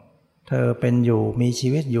เธอเป็นอยู่มีชี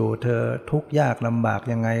วิตอยู่เธอทุกข์ยากลำบาก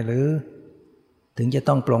ยังไงหรือถึงจะ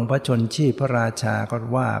ต้องปลงพระชนชีพพระราชาก็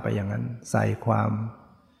ว่าไปอย่างนั้นใส่ความ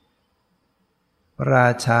พระรา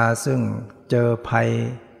ชาซึ่งเจอภัย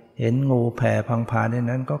เห็นงูแผ่พังพานใน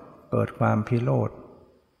นั้นก็เกิดความพิโรธ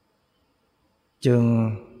จึง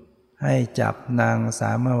ให้จับนางส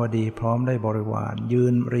ามาวดีพร้อมด้วยบริวารยื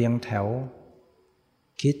นเรียงแถว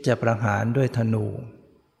คิดจะประหารด้วยธ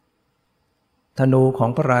นูของ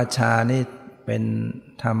พระราชานี่เป็น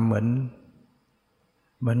ทำเห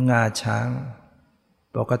มือนงาช้าง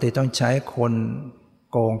ปกติต้องใช้คน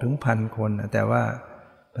โกงถึง1,000 คนแต่ว่า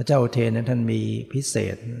พระเจ้าอุเทนนั้นท่านมีพิเศ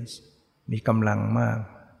ษมีกำลังมาก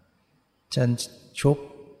ฉันชุบ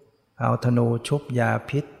เอาธนูชุบยา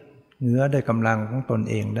พิษเงื้อด้วยกำลังของตน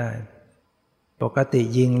เองได้ปกติ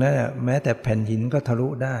ยิงแล้วแม้แต่แผ่นหินก็ทะลุ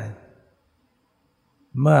ได้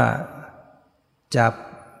เมื่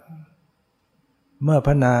อพ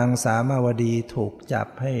ระนางสามาวดีถูกจับ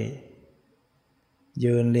ให้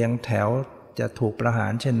ยืนเรียงแถวจะถูกประหา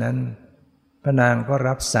รเช่นนั้นพระนางก็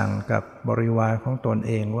รับสั่งกับบริวารของตน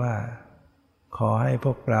เองว่าขอให้พ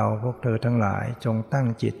วกเธอทั้งหลายจงตั้ง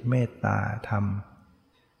จิตเมตตาธรรม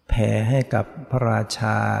แผ่ให้กับพระราช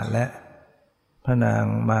าและพระนาง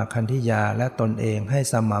มาคันธิยาและตนเองให้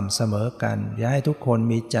สม่ำเสมอกันอย่าให้ทุกคน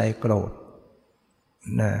มีใจโกรธ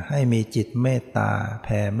ให้มีจิตเมตตาแ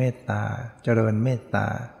ผ่เมตตาเจริญเมตตา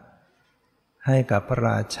ให้กับพระร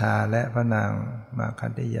าชาและพระนางมาคั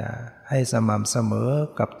นธิยาให้สม่ำเสมอ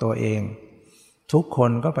กับตัวเองทุกค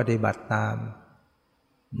นก็ปฏิบัติตาม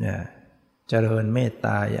เจริญเมตต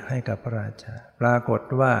าให้กับพระราชาปรากฏ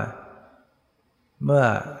ว่าเมื่อ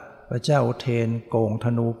พระเจ้าอุเทนโกงธ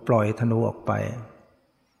นูปล่อยธนูออกไป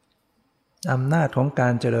อำนาจของกา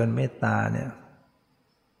รเจริญเมตตาเนี่ย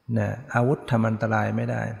อาวุธทำอันตรายไม่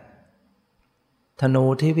ได้ธนู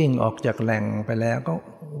ที่วิ่งออกจากแหล่งไปแล้วก็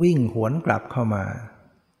วิ่งหวนกลับเข้ามา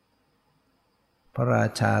พระรา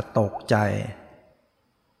ชาตกใจ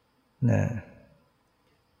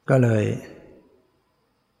ก็เลย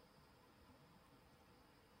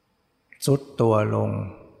ทรุดตัวลง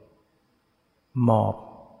หมอบ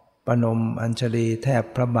ประนมอัญชลีแทบ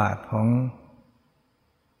พระบาทของ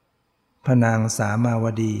พระนางสามาว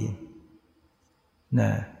ดี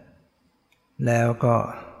แล้วก็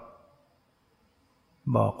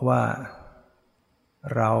บอกว่า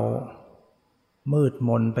เรามืดม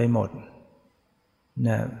นไปหมด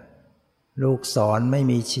ลูกศรไม่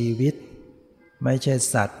มีชีวิตไม่ใช่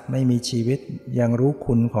สัตว์ไม่มีชีวิตยังรู้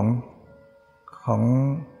คุณของ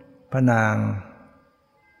พระนาง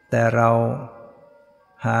แต่เรา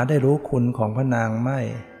หาได้รู้คุณของพระนางไม่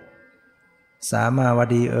สามาว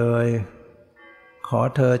ดีเอ๋ยขอ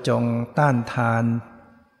เธอจงต้านทาน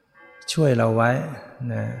ช่วยเราไว้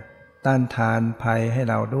ต้านทานภัยให้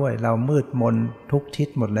เราด้วยเรามืดมนทุกทิศ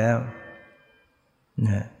หมดแล้ว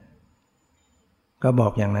ก็บอ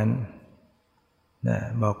กอย่างนั้น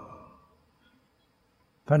บอก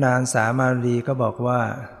พระนางสามาวดีก็บอกว่า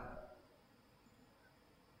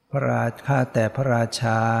ข้าแต่พระราช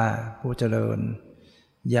าผู้เจริญ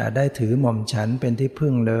อย่าได้ถือหม่อมฉันเป็นที่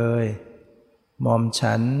พึ่งเลยหม่อม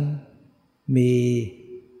ฉันมี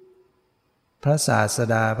พระศาส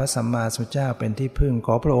ดาพระสัมมาสัมพุทธเจ้าเป็นที่พึ่งข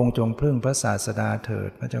อพระองค์จงพึ่งพระศาสดาเถิด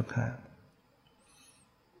พระเจ้าค่ะ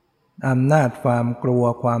อำนาจความกลัว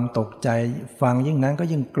ความตกใจฟังยิ่งนั้นก็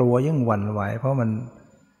ยิ่งกลัวยิ่งหวั่นไหวเพราะมัน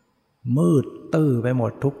มืดตื้อไปหม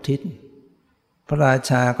ดทุกทิศพระรา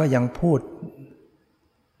ชาก็ยังพูด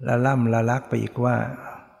ละล่ำละลักไปอีกว่า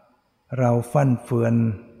เราฟั่นเฟือน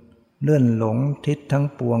เลื่อนหลงทิศทั้ง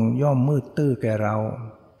ปวงย่อมมืดตื้อแก่เรา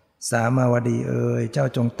สามาวดีเอ๋ยเจ้า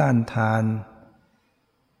จงต้านทาน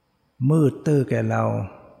มืดตื้อแก่เรา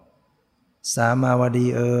สามาวดี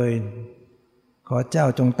เอ๋ยขอเจ้า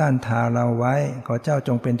จงต้านทานเราไว้ขอเจ้าจ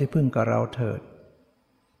งเป็นที่พึ่งกับเราเถิด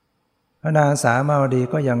พระนางสามาวดี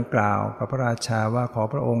ก็ยังกล่าวกับพระราชาว่าขอ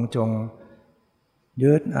พระองค์จง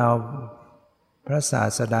ยึดเอาพระศา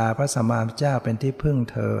สดาพระสัมมาสัมพุทธเจ้าเป็นที่พึ่ง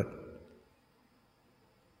เถิด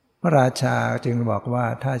พระราชาจึงบอกว่า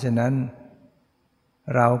ถ้าฉะนั้น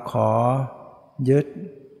เราขอยึด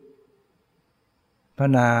พระ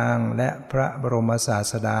นางและพระบรมศา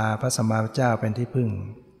สดาพระสัมมาสัมพุทธเจ้าเป็นที่พึ่ง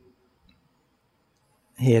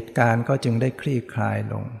เหตุการณ์ก็จึงได้คลี่คลาย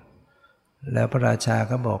ลงแล้วพระราชา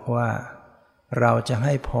ก็บอกว่าเราจะใ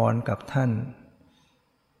ห้พรกับท่าน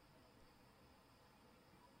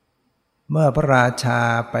เมื่อพระราชา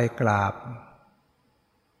ไปกราบ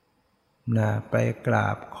ไปกรา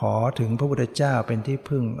บขอถึงพระพุทธเจ้าเป็นที่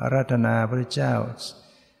พึ่งอาราธนาพระพุทธเจ้า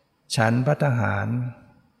ฉันภัตตาหาร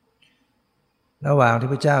ระหว่างที่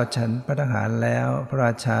พระเจ้าฉันภัตตาหารแล้วพระร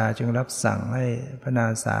าชาจึงรับสั่งให้พระนา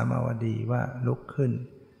งสามาวดีว่าลุกขึ้น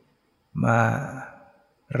มา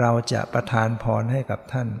เราจะประทานพรให้กับ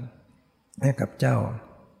ท่านให้กับเจ้า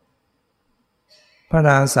พระ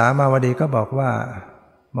นางสามาวดีก็บอกว่า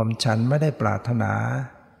หม่อมฉันไม่ได้ปรารถนา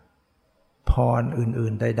พรอื่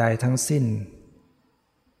นๆใดๆทั้งสิ้น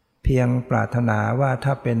เพียงปรารถนาว่า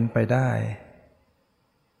ถ้าเป็นไปได้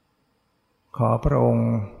ขอพระองค์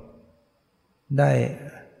ได้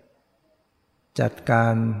จัดกา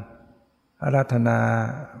รอาราธนา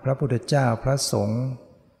พระพุทธเจ้าพระสงฆ์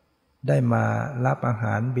ได้มารับอาห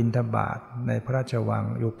ารบิณฑบาตในพระราชวัง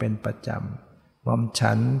อยู่เป็นประจำหม่อม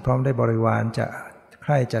ฉันพร้อมได้บริวารจะใค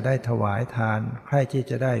ร่จะได้ถวายทานใคร่ที่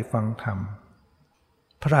จะได้ฟังธรรม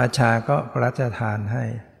พระราชาก็พระราชทานให้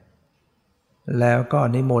แล้วก็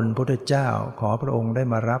นิมนต์พระพุทธเจ้าขอพระองค์ได้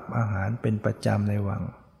มารับอาหารเป็นประจำในวัง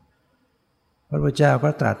พระพุทธเจ้าก็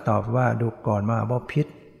ตรัสตอบว่าดูก่อนมหาบพิต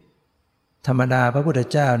รธรรมดาพระพุทธ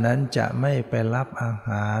เจ้านั้นจะไม่ไปรับอาห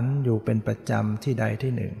ารอยู่เป็นประจำที่ใด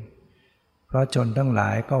ที่หนึ่งเพราะชนทั้งหลา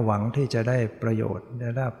ยก็หวังที่จะได้ประโยชน์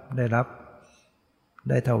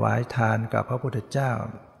ได้ถวายทานกับพระพุทธเจ้า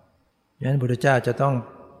ฉะนั้นพระพุทธเจ้าจะต้อง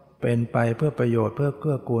เป็นไปเพื่อประโยชน์เพื่อเ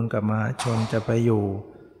กื้อกูลกับมหาชนจะไปอยู่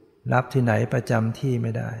รับที่ไหนประจำที่ไ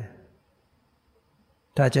ม่ได้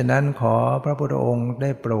ถ้าฉะนั้นขอพระพุทธองค์ได้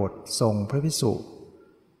โปรดส่งพระภิกษุ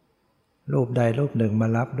รูปใดรูปหนึ่งมา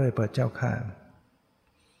รับด้วยเถิดเจ้าข้า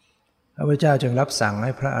พระพุทธเจ้าจึงรับสั่งใ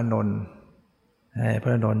ห้พระอานน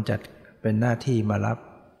ท์จัดเป็นหน้าที่มารับ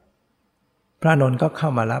พระอานนท์ก็เข้า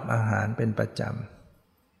มารับอาหารเป็นประจ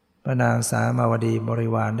ำพระนางสามาวดีบริ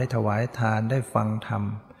วารได้ถวายทานได้ฟังธรรม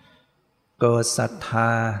เกิดศรัทธา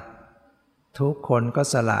ทุกคนก็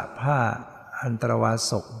สละผ้าอันตรวา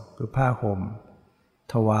สกคือผ้าห่ม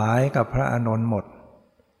ถวายกับพระอานนท์หมด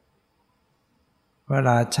พระ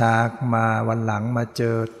ราชามาวันหลังมาเจ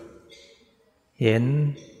อเห็น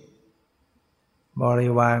บริ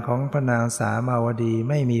วารของพระนางสามาวดี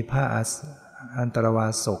ไม่มีผ้าอันตรวา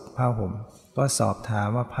สกผ้าห่มก็สอบถาม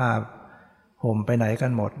ว่าผ้าห่มไปไหนกั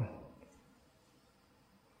นหมด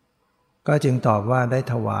ก็จึงตอบว่าได้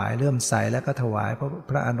ถวายเลื่อมใสแล้วก็ถวาย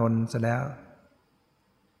พระอานนท์ซะแล้ว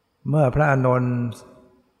เมื่อพระอานนท์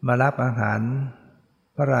มารับอาหาร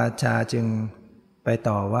พระราชาจึงไป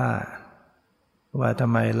ต่อว่าทำ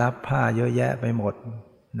ไมรับผ้าเยอะแยะไปหมด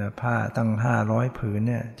นะผ้าตั้ง500 ผืน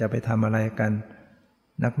เนี่ยจะไปทำอะไรกัน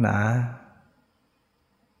นักหนา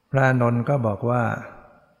พระอานนท์ก็บอกว่า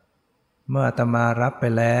เมื่ออาตมารับไป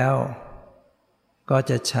แล้วก็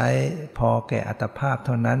จะใช้พอแก่อัตภาพเ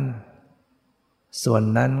ท่านั้นส่วน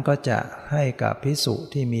นั้นก็จะให้กับภิกษุ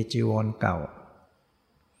ที่มีจีวรเก่า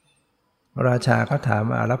ราชาก็ถาม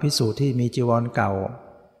ว่าแล้วภิกษุที่มีจีวรเก่า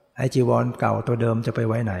ไอ้จีวรเก่าตัวเดิมจะไป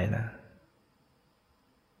ไว้ไหนนะ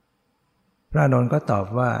พระอานนท์ก็ตอบ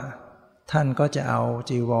ว่าท่านก็จะเอา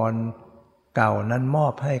จีวรเก่านั้นมอ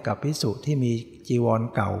บให้กับภิกษุที่มีจีวร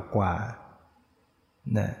เก่ากว่า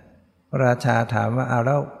นะราชาถามว่าแ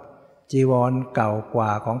ล้วจีวรเก่ากว่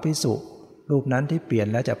าของภิกษุรูปนั้นที่เปลี่ยน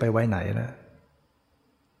แล้วจะไปไว้ไหนนะ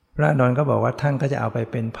พระอานนท์ก็บอกว่าท่านก็จะเอาไป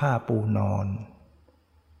เป็นผ้าปูนอน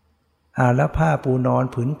แล้วผ้าปูนอน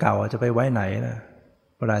ผืนเก่าจะไปไว้ไหนนะ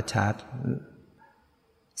พระราชา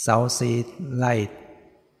เซาซีไล่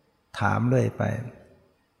ถามเรื่อยไป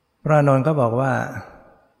พระอานนท์ก็บอกว่า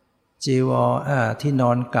จีวรที่น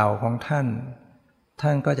อนเก่าของท่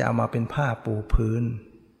านก็จะเอามาเป็นผ้าปูพื้น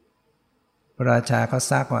พระราชาก็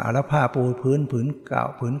ซักว่าแล้วผ้าปูพื้นผืน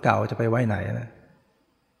เก่าจะไปไว้ไหนนะ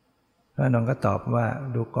พระอานนท์ก็ตอบว่า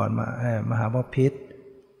ดูก่อนมหาบพิตร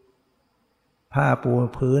ผ้าปู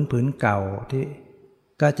พื้นผืนเก่าที่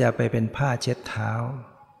ก็จะไปเป็นผ้าเช็ดเท้า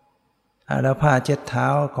แล้วผ้าเช็ดเท้า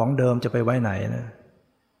ของเดิมจะไปไว้ไหนนะ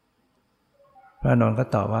พระอานนท์ก็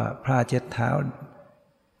ตอบว่าผ้าเช็ดเท้า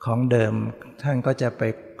ของเดิมท่านก็จะไป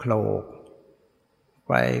โขล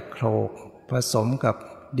กผสมกับ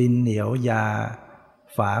ดินเหนียวยา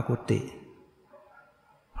ฝากุฏิ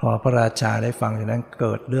พอพระราชาได้ฟังจากนั้นเ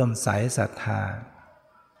กิดเลื่อมใสศรัทธา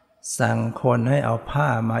สั่งคนให้เอาผ้า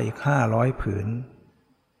มาอีก500 ผืน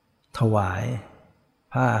ถวาย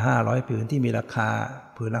ผ้า500 ผืนที่มีราคา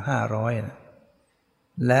ผืนละ500นะ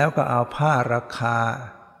แล้วก็เอาผ้าราคา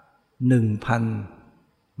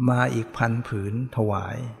 1,000 มาอีก1,000 ผืนถวา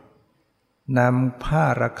ยนำผ้า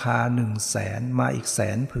ราคา100,000มาอีก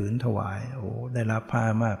100,000 ผืนถวายโอ้ได้รับผ้า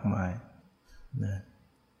มากมายนะ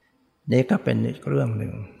นี่ก็เป็นอีกเรื่องห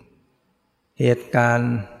นึ่งเหตุการ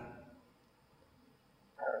ณ์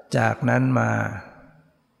จากนั้นมา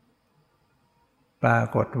ปรา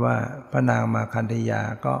กฏว่าพระนางมาคันธยา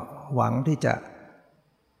ก็หวังที่จะ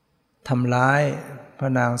ทำร้ายพร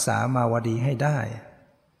ะนางสามาวดีให้ได้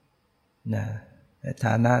นะในฐ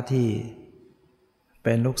านะที่เ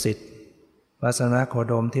ป็นลูกศิษย์พระสมณโค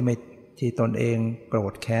ดมที่ตนเองโกร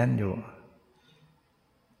ธแค้นอยู่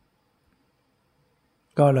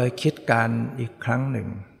ก็เลยคิดการอีกครั้งหนึ่ง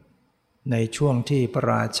ในช่วงที่พระ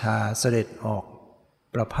ราชาเสด็จออก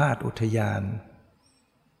ประพาสอุทยาน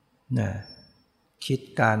นะคิด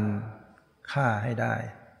การฆ่าให้ได้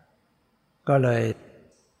ก็เลย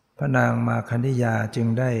พระนางมาคันธยาจึง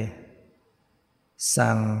ได้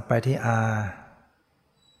สั่งไปที่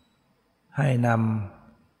ให้น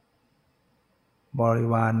ำบริ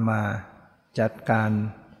วารมาจัดการ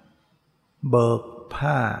เบิก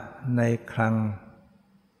ผ้าในคลัง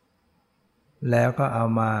แล้วก็เอา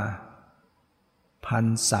มาพัน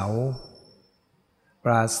เสาป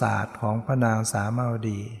ราสาทของพระนางสามาว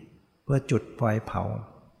ดีเพื่อจุดไฟเผา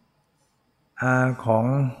ของ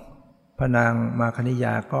พระนางมาคันธย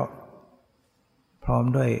าก็พร้อม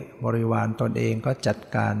ด้วยบริวารตนเองก็จัด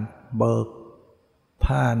การเบิก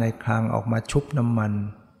ผ้าในคลังออกมาชุบน้ำมัน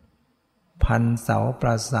พันเสาป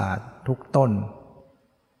ราสาททุกต้น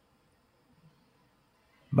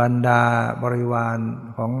บรรดาบริวาร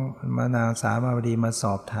ของพระนางสามาวดีมาส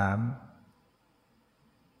อบถาม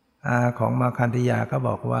ของมาคันธยาก็บ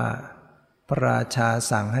อกว่าพระราชา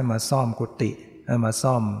สั่งให้มาซ่อมกุฏิให้มา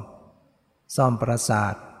ซ่อมปราสา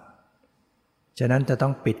ทฉะนั้นจะต้อ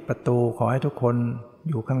งปิดประตูขอให้ทุกคน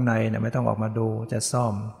อยู่ข้างในนะไม่ต้องออกมาดูจะซ่อ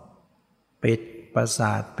มปิดปราส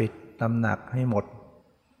าทปิดตำหนักให้หมด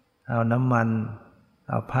เอาน้ำมัน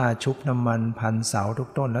เอาผ้าชุบน้ำมันพันเสาทุก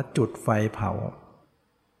ต้นแล้วจุดไฟเผา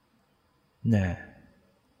เนี่ย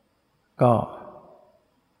ก็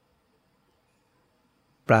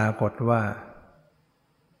ปรากฏว่า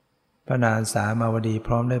พระนางสามาวดีพ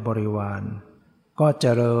ร้อมด้วยบริวารก็เจ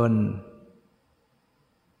ริญ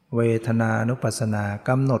เวทนานุปัสสนาก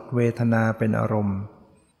ำหนดเวทนาเป็นอารมณ์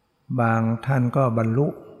บางท่านก็บรรลุ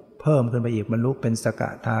เพิ่มขึ้นไปอีกบรรลุเป็นสก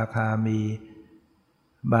ทาคามี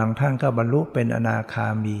บางท่านก็บรรลุเป็นอนาคา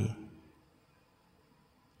มี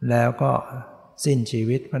แล้วก็สิ้นชี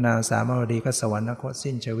วิตพระนางสามาวดีก็สวรรคต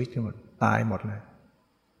สิ้นชีวิตหมดตายหมดเลย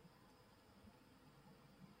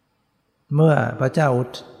เมื่อพระเจ้า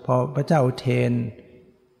อุเทน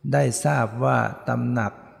ได้ทราบว่าตำหนั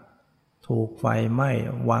กถูกไฟไหม้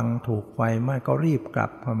วังถูกไฟไหม้ก็รีบกลั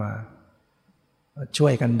บเข้ามาช่ว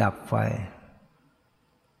ยกันดับไฟ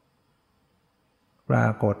ปรา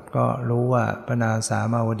กฏก็รู้ว่าพระนางสา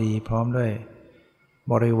มาวดีพร้อมด้วย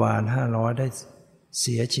บริวาร500ได้เ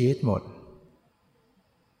สียชีวิตหมด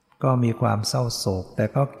ก็มีความเศร้าโศกแต่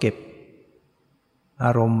ก็เก็บอ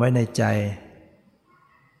ารมณ์ไว้ในใจ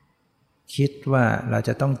คิดว่าเราจ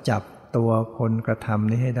ะต้องจับตัวคนกระท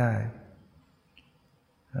ำนี้ให้ได้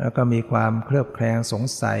แล้วก็มีความเคลือบแคลงสง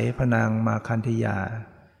สัยพระนางมาคันธยา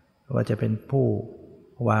ว่าจะเป็นผู้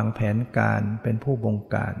วางแผนการเป็นผู้บง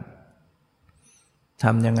การท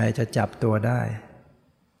ำยังไงจะจับตัวได้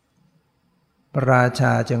พระราช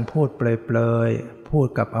าจึงพูดเปลยๆพูด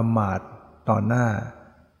กับอมาตย์ต่อหน้า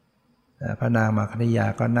พระนางมาคันธยา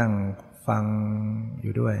ก็นั่งฟังอ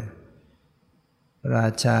ยู่ด้วยรา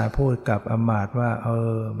ชาพูดกับอมาตย์ว่า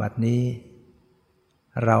บัดนี้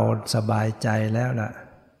เราสบายใจแล้วล่ะ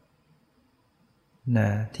นะ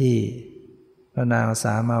ที่พระนางส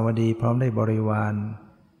ามาวดีพร้อมด้วยบริวาร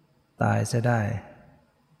ตายเสียได้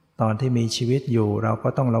ตอนที่มีชีวิตอยู่เราก็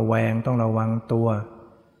ต้องระแวงต้องระวังตัว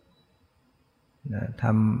นะท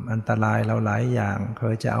ำอันตรายเราหลายอย่างเค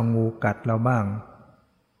ยจะเอางูกัดเราบ้าง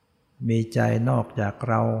มีใจนอกจาก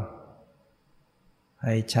เราใ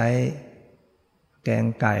ห้ใช้แกง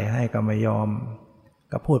ไก่ให้ก็ไม่ยอม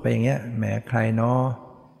ก็พูดไปอย่างเงี้ยแหมใครเนาะ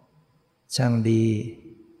ช่างดี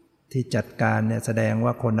ที่จัดการเนี่ยแสดง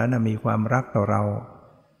ว่าคนนั้นมีความรักต่อเรา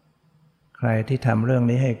ใครที่ทำเรื่อง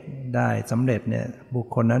นี้ให้ได้สำเร็จเนี่ยบุค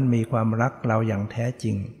คลนั้นมีความรักเราอย่างแท้จ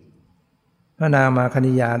ริงพระนางมาค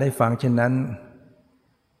ณิยาได้ฟังเช่นนั้น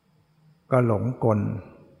ก็หลงกล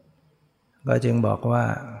ก็จึงบอกว่า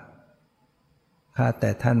ข้าแ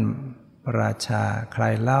ต่ท่านพระราชาใคร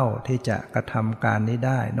เล่าที่จะกระทำการนี้ไ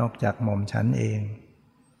ด้นอกจากหม่อมฉันเอง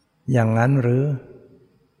อย่างนั้นหรือ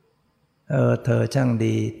เธอช่าง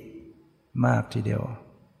ดีมากทีเดียว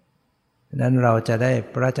นั้นเราจะได้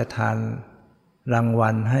พระราชทานรางวั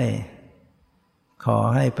ลให้ขอ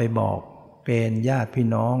ให้ไปบอกเกณฑ์ญาติพี่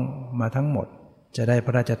น้องมาทั้งหมดจะได้พ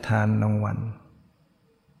ระราชทานรางวัล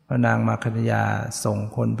พระนางมาคณิยาส่ง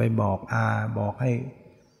คนไปบอกบอกให้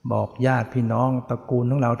บอกญาติพี่น้องตระกูล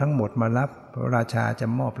ของเราทั้งหมดมารับพระราชาจะ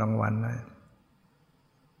มอบรางวัลให้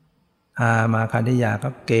มาคณิยาก็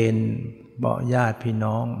เกณฑ์บอกญาติพี่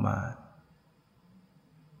น้องมา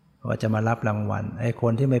ว่าจะมารับรางวัลไอ้ค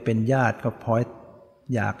นที่ไม่เป็นญาติก็พลอย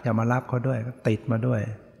อยากจะมารับเขาด้วยก็ติดมาด้วย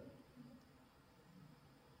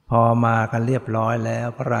พอมากันเรียบร้อยแล้ว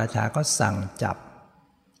พระราชาก็สั่งจับ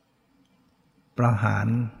ประหาร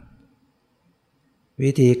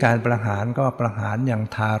วิธีการประหารก็ประหารอย่าง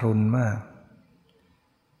ทารุณมาก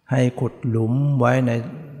ให้ขุดหลุมไว้ใน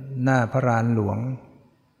หน้าพระลานหลวง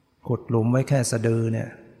ขุดหลุมไว้แค่สะดือเนี่ย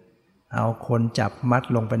เอาคนจับมัด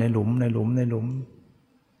ลงไปในหลุม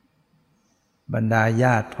บรรดาญ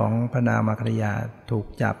าติของพระนางมาคณิยาถูก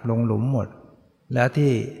จับลงหลุมหมดแล้ว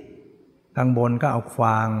ที่ข้างบนก็เอาฟ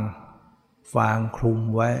างคลุม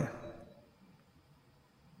ไว้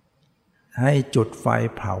ให้จุดไฟ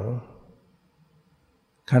เผา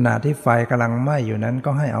ขณะที่ไฟกำลังไหม้อยู่นั้น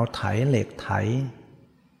ก็ให้เอาไถเหล็กไถ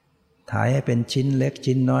ให้เป็นชิ้นเล็ก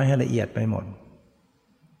ชิ้นน้อยให้ละเอียดไปหมด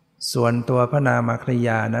ส่วนตัวพระนางมาคณิย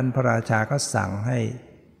านั้นพระราชาก็สั่งให้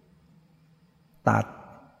ตัด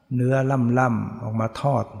เนื้อล่ำๆออกมาท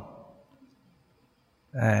อด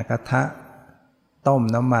กระทะต้ม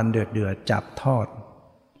น้ำมันเดือดๆจับทอด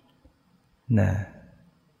นะ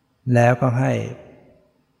แล้วก็ให้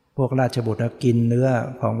พวกราชบุตรกินเนื้อ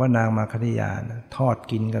ของพระนางมาคณิยาทอด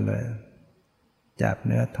กินกันเลยจับเ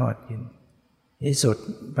นื้อทอดกินที่สุด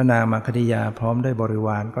พระนางมาคณิยาพร้อมด้วยบริว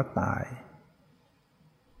ารก็ตาย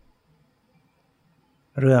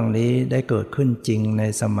เรื่องนี้ได้เกิดขึ้นจริงใน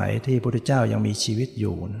สมัยที่พระพุทธเจ้ายังมีชีวิตอ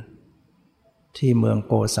ยู่นะที่เมือง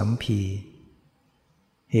โกสัมพี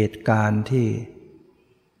เหตุการณ์ที่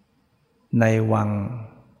ในวัง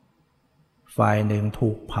ฝ่ายหนึ่งถู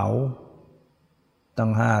กเผาตั้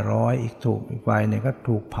ง500อีกฝ่ายหนึ่งก็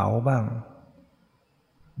ถูกเผาบ้าง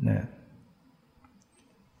นะ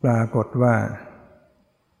ปรากฏว่า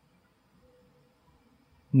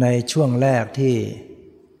ในช่วงแรกที่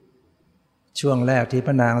พ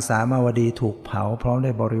ระนางสามาวดีถูกเผาพร้อมด้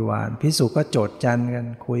วยบริวารภิกษุก็โจษจันกัน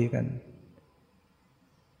คุยกัน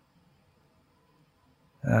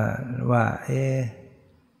ว่า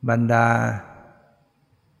บรรดา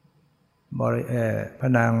พร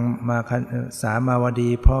ะนางสามาวดี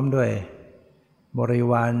พร้อมด้วยบริ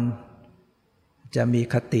วารจะมี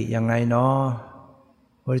คติยังไงเนาะ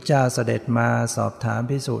พระเจ้าเสด็จมาสอบถาม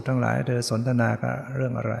ภิกษุทั้งหลายเธอสนทนากับเรื่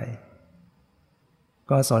องอะไร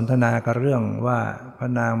ก็สนทนากับเรื่องว่าพระ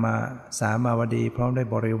นางมาสามาวดีพร้อมด้วย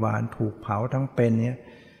บริวารถูกเผาทั้งเป็นเนี่ย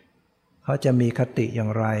เขาจะมีคติอย่า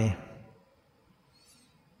งไร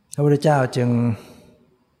พระพุทธเจ้าจึง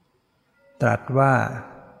ตรัสว่า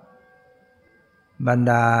บรร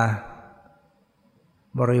ดา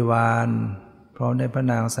บริวารพร้อมด้วยพระ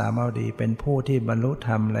นางสามาวดีเป็นผู้ที่บรรลุธ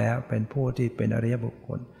รรมแล้วเป็นผู้ที่เป็นอริยบุคค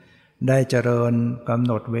ลได้เจริญกำห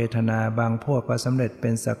นดเวทนาบางพวกก็สำเร็จเป็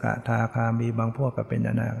นสกทาคามีบางพวกก็เป็น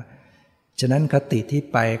อนาคาฉะนั้นคติที่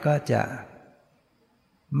ไปก็จะ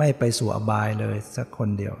ไม่ไปสู่อบายเลยสักคน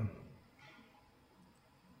เดียว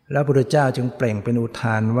แล้วพระพุทธเจ้าจึงเปล่งเป็นอุท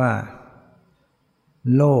านว่า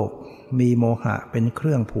โลกมีโมหะเป็นเค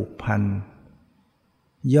รื่องผูกพัน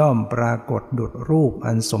ย่อมปรากฏดุจรูป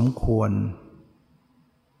อันสมควร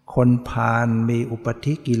คนพาลมีอุป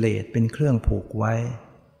ธิกิเลสเป็นเครื่องผูกไว้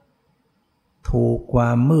ถูกคว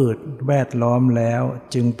ามมืดแวดล้อมแล้ว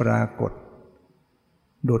จึงปรากฏ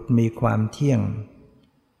ดุจมีความเที่ยง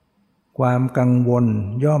ความกังวล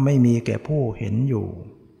ย่อมไม่มีแก่ผู้เห็นอยู่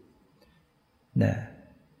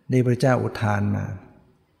นี่พระเจ้าอุทานมา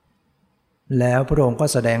แล้วพระองค์ก็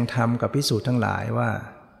แสดงธรรมกับภิกษุทั้งหลายว่า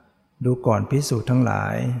ดูก่อนภิกษุทั้งหลา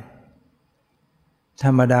ยธ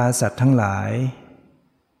รรมดาสัตว์ทั้งหลาย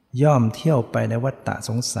ย่อมเที่ยวไปในวัฏฏะส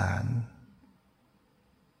งสาร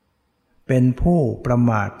เป็นผู้ประ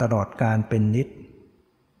มาทตลอดกาลเป็นนิจ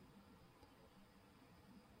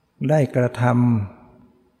ได้กระท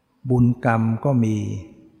ำบุญกรรมก็มี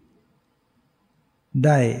ไ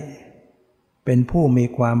ด้เป็นผู้มี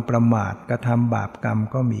ความประมาทกระทำบาปกรรม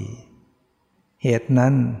ก็มีเหตุ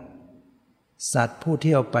นั้นสัตว์ผู้เ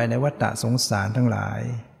ที่ยวไปในวัฏฏะสงสารทั้งหลาย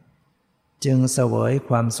จึงเสวย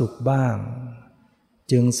ความสุขบ้าง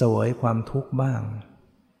จึงเสวยความทุกข์บ้าง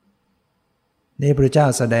นี่พระเจ้า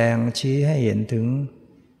แสดงชี้ให้เห็นถึง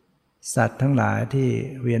สัตว์ทั้งหลายที่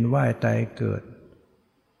เวียนว่ายตายเกิด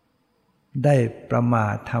ได้ประมา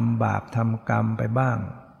ททำบาปทำกรรมไปบ้าง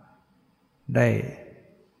ได้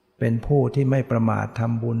เป็นผู้ที่ไม่ประมาทท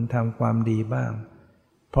ำบุญทำความดีบ้าง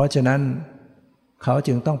เพราะฉะนั้นเขา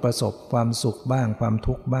จึงต้องประสบความสุขบ้างความ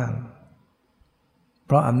ทุกข์บ้างเ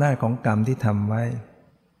พราะอำนาจของกรรมที่ทำไว้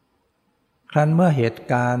ครั้นเมื่อเหตุ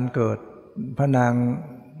การณ์เกิดพระนาง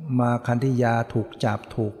มาคันธิยาถูกจับ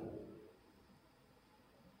ถูก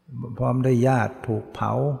พร้อมด้วยญาติถูกเผ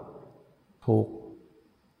าถูก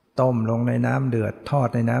ต้มลงในน้ำเดือดทอด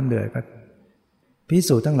ในน้ำเดือดก็ภิก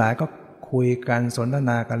ษุทั้งหลายก็คุยกันสนท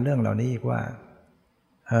นากันเรื่องเหล่านี้อีก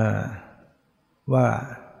ว่า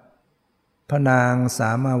พระนางสา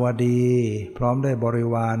มาวดีพร้อมด้วยบริ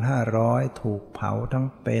วาร500ถูกเผาทั้ง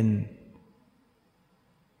เป็น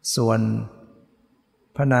ส่วน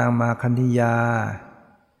พระนางมาคันธิยา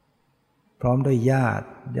พร้อมด้วยญาติ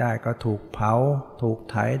ก็ถูกเผาถูก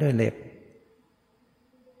ไถด้วยเหล็ก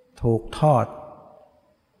ถูกทอด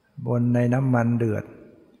บนในน้ำมันเดือด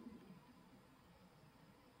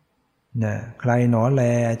เนี่ยใครหนอแล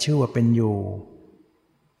ชื่อว่าเป็นอยู่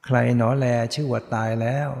ใครหนอแลชื่อว่าตายแ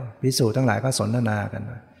ล้วภิกษุทั้งหลายก็สนทนากัน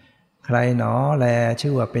ใครหนอแล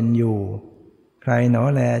ชื่อว่าเป็นอยู่ใครหนอ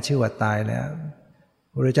แลชื่อว่าตายแล้ว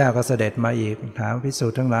พระพุทธเจ้าก็เสด็จมาอีกถามภิกษุ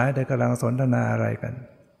ทั้งหลายได้กำลังสนทนาอะไรกัน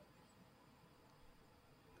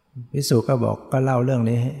ภิกษุก็บอกก็เล่าเรื่อง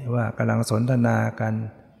นี้ว่ากำลังสนทนากัน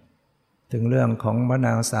ถึงเรื่องของพระน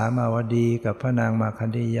างสามาวดีกับพระนางมาคัน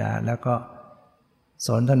ธิยาแล้วก็ส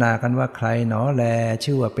นทนากันว่าใครหนอแล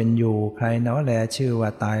ชื่อว่าเป็นอยู่ใครหนอแลชื่อว่า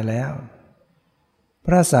ตายแล้วพ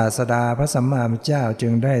ระศาสดาพระสัมมาสัมพุทธเจ้าจึ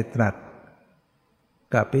งได้ตรัส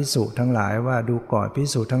กับภิกษุทั้งหลายว่าดูก่อนภิก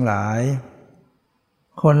ษุทั้งหลาย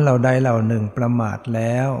คนเหล่าใดเหล่าหนึ่งประมาทแ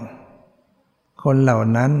ล้วคนเหล่า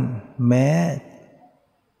นั้นแม้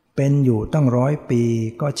เป็นอยู่ตั้ง100 ปี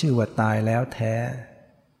ก็ชื่อว่าตายแล้วแท้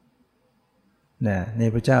นี่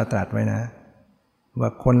พระเจ้าตรัสไว้นะว่า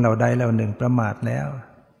คนเหล่าใดเหล่าหนึ่งประมาทแล้ว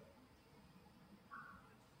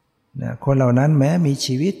คนเหล่านั้นแม้มี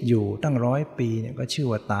ชีวิตอยู่ตั้ง100 ปีเนี่ยก็ชื่อ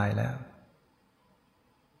ว่าตายแล้ว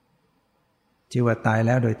ชื่อว่าตายแ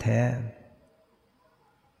ล้วโดยแท้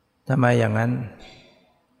ทำไมอย่างนั้น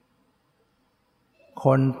ค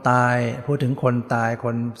นตายพูดถึงคนตายค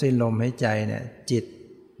นสิ้นลมหายใจเนี่ยจิต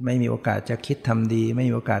ไม่มีโอกาสจะคิดทำดีไม่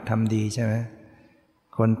มีโอกาสทำดีใช่ไหม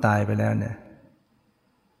คนตายไปแล้วเนี่ย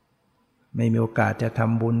ไม่มีโอกาสจะท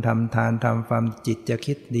ำบุญทำทานทำความจิตจะ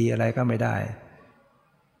คิดดีอะไรก็ไม่ได้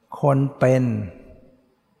คนเป็น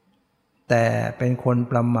แต่เป็นคน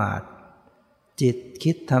ประมาทจิต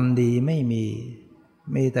คิดทำดีไม่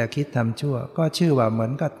มีแต่คิดทำชั่วก็ชื่อว่าเหมือ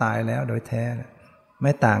นก็ตายแล้วโดยแท้ไ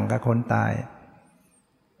ม่ต่างกับคนตาย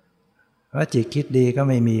เพราะจิตคิดดีก็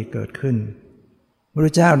ไม่มีเกิดขึ้นพระพุทธ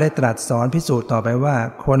เจ้าได้ตรัสสอนภิกษุต่อไปว่า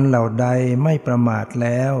คนเหล่าใดไม่ประมาทแ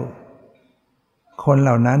ล้วคนเห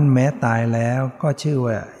ล่านั้นแม้ตายแล้วก็ชื่อ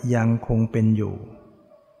ว่ายังคงเป็นอยู่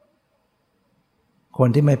คน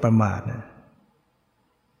ที่ไม่ประมาทนะ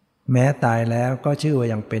แม้ตายแล้วก็ชื่อว่า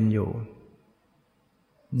ยังเป็นอยู่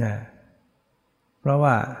นะเพราะ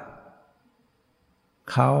ว่า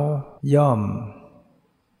เขาย่อม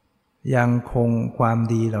ยังคงความ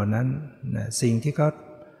ดีเหล่านั้นนะสิ่งที่เขา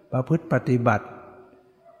ประพฤติปฏิบัติ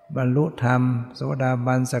บรรลุธรรมโสดา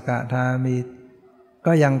บันสกทามี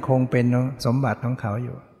ก็ยังคงเป็นสมบัติของเขาอ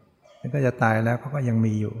ยู่ก็จะตายแล้วเขาก็ยัง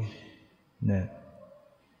มีอยู่นะ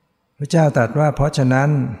พระเจ้าตรัสว่าเพราะฉะนั้น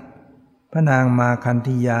พระนางมาคัน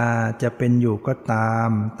ธิยาจะเป็นอยู่ก็ตาม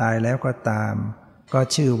ตายแล้วก็ตามก็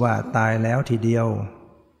ชื่อว่าตายแล้วทีเดียว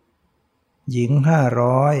หญิง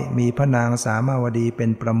500มีพระนางสามาวดีเป็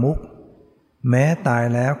นประมุขแม้ตาย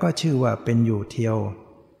แล้วก็ชื่อว่าเป็นอยู่เทียว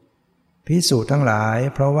ภิกษุทั้งหลาย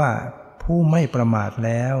เพราะว่าผู้ไม่ประมาทแ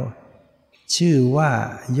ล้วชื่อว่า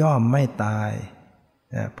ย่อมไม่ตาย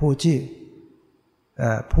เพ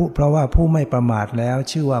ราะว่าผู้ไม่ประมาทแล้ว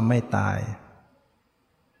ชื่อว่าไม่ตาย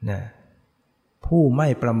ผู้ไม่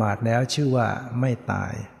ประมาทแล้วชื่อว่าไม่ตา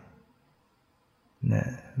ย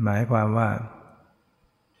หมายความว่า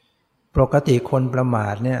ปกติคนประมา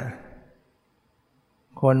ทเนี่ย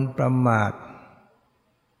คนประมาท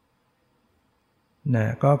นะ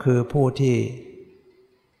ก็คือผู้ที่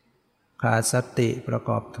ขาดสติประก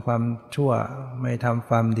อบความชั่วไม่ทำ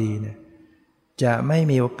ความดีเนี่ยจะไม่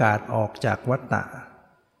มีโอกาสออกจากวัฏฏะ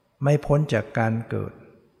ไม่พ้นจากการเกิด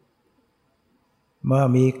เมื่อ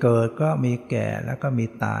มีเกิดก็มีแก่แล้วก็มี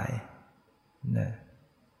ตายนะ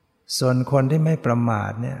ส่วนคนที่ไม่ประมา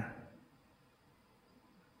ทเนี่ย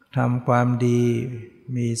ทำความดี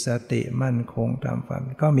มีสติมั่นคงทำความ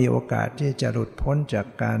ก็มีโอกาสที่จะหลุดพ้นจาก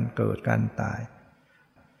การเกิดการตาย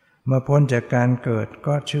เมื่อพ้นจากการเกิด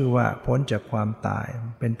ก็ชื่อว่าพ้นจากความตาย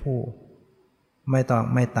เป็นผู้ไ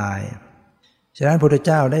ม่ตายฉะนั้นพระพุทธเ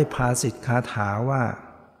จ้าได้ภาษิตคาถาว่า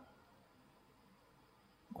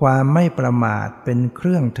ความไม่ประมาทเป็นเค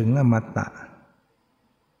รื่องถึงอมตะ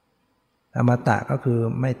อมตะก็คือ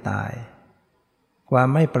ไม่ตายความ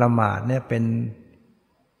ไม่ประมาทเนี่ยเ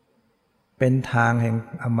ป็นทางแห่ง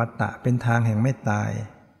อมตะเป็นทางแห่งไม่ตาย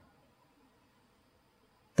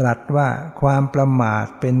ตรัสว่าความประมาท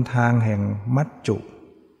เป็นทางแห่งมัจจุ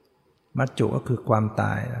ก็คือความต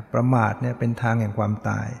ายประมาทเนี่ยเป็นทางแห่งความ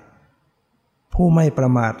ตายผู้ไม่ประ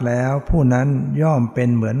มาทแล้วผู้นั้นย่อมเป็น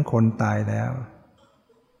เหมือนคนตายแล้ว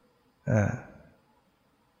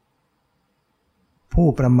ผู้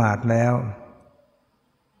ประมาทแล้ว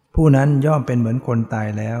ผู้นั้นย่อมเป็นเหมือนคนตาย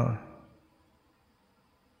แล้ว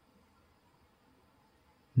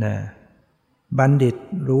นะบัณฑิต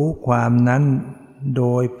รู้ความนั้นโด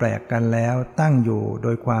ยแปลกกันแล้วตั้งอยู่โด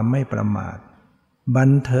ยความไม่ประมาทบั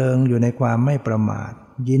นเทิงอยู่ในความไม่ประมาท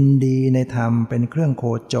ยินดีในธรรมเป็นเครื่องโค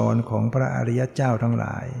จรของพระอริยเจ้าทั้งหล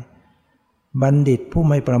ายบัณฑิตผู้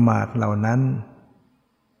ไม่ประมาทเหล่านั้น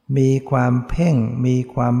มีความเพ่งมี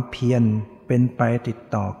ความเพียรเป็นไปติด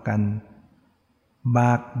ต่อกันบ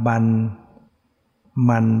ากบั่นห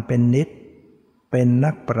มั่นเป็นนิจเป็น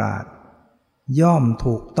นักปราชญ์ย่อม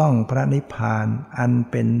ถูกต้องพระนิพพานอัน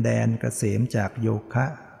เป็นแดนเกษมจากโยคะ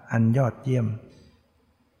อันยอดเยี่ยม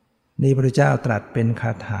นี่พระพุทธเจ้าตรัสเป็นค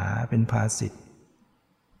าถาเป็นภาษิต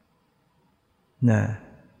นะ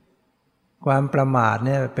ความประมาทเ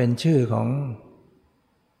นี่ยเป็นชื่อของ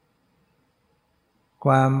ค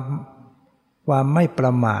วามไม่ปร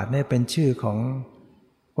ะมาทเนี่ยเป็นชื่อของ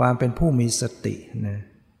ความเป็นผู้มีสตินะ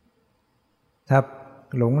ถ้า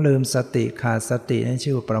หลงลืมสติขาดสตินั่น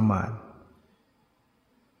ชื่อประมาท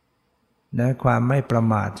นะความไม่ประ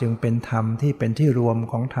มาทจึงเป็นธรรมที่เป็นที่รวม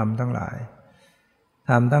ของธรรมทั้งหลาย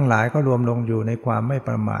ธรรมทั้งหลายก็รวมลงอยู่ในความไม่ป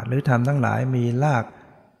ระมาทหรือธรรมทั้งหลายมีราก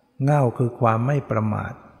เหง้าคือความไม่ประมา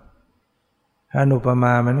ทอนุปม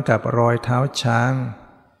าเหมือนกับรอยเท้าช้าง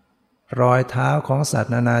รอยเท้าของสัต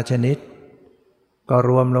ว์นานาชนิดก็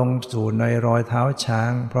รวมลงสู่ในรอยเท้าช้า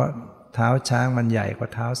งเพราะเท้าช้างมันใหญ่กว่า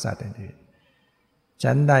เท้าสัตว์อื่นๆ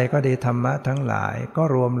ฉันใดก็ดีธรรมะทั้งหลายก็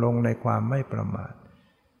รวมลงในความไม่ประมาท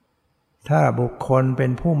ถ้าบุคคลเป็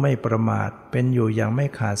นผู้ไม่ประมาทเป็นอยู่อย่างไม่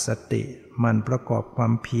ขาดสติมันประกอบควา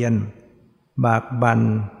มเพียรบากบั่น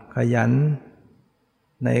ขยัน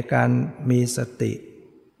ในการมีสติพ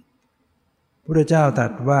ระพุทธเจ้าตรั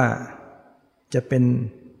สว่า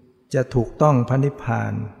จะถูกต้องพระนิพพา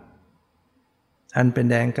นอันเป็น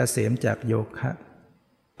แดนเกษมจากโยคะ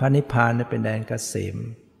พระนิพพานเป็นแดนเกษม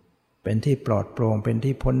เป็นที่ปลอดโปร่งเป็น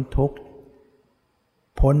ที่พ้นทุกข์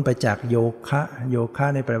พ้นไปจากโยคะ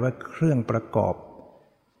นี่แปลว่าเครื่องประกอบ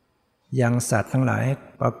ยังสัตว์ทั้งหลาย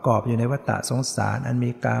ประกอบอยู่ในวัฏฏะสงสารอันมี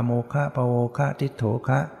กาโมคะภโวคะทิฏโถค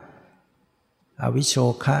ะอวิชโช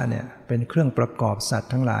คะเนี่ยเป็นเครื่องประกอบสัต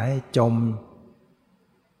ว์ทั้งหลายให้จม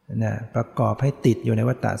นะประกอบให้ติดอยู่ใน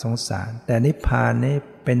วัฏฏะสงสารแต่นิพพานนี้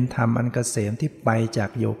เป็นธรรมอันเกษมที่ไปจาก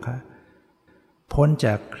โยคะพ้นจ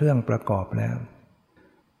ากเครื่องประกอบแล้ว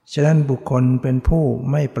ฉะนั้นบุคคลเป็นผู้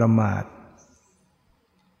ไม่ประมาท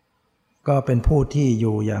ก็เป็นผู้ที่อ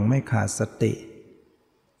ยู่อย่างไม่ขาดสติ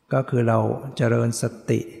ก็คือเราเจริญส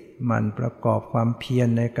ติมันประกอบความเพียร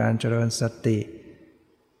ในการเจริญสติ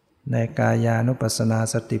ในกายานุปัสสนา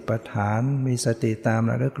สติปัฏฐานมีสติตาม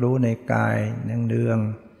ระลึกรู้ในกายเนือง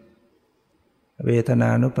ๆเวทนา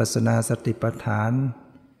นุปัสสนาสติปัฏฐาน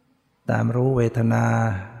ตามรู้เวทนา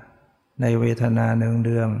ในเวทนาเ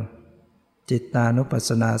นืองๆจิตตานุปัสส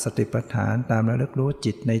นาสติปัฏฐานตามระลึกรู้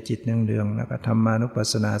จิตในจิตเนืองๆแล้วก็ธรรมานุปัส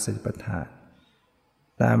สนาสติปัฏฐาน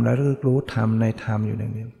ตามระลึกรู้ธรรมในธรรมอยู่เ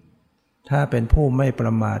นืองๆถ้าเป็นผู้ไม่ปร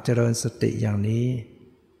ะมาทเจริญสติอย่างนี้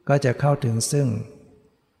ก็จะเข้าถึงซึ่ง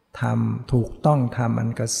ธรรมถูกต้องธรรมอัน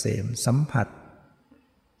เกษมสัมผั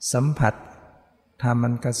สธรรมอั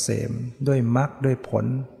นเกษมด้วยมรรคด้วยผล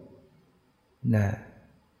นะ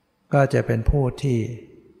ก็จะเป็นผู้ที่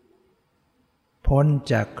พ้น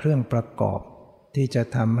จากเครื่องประกอบที่จะ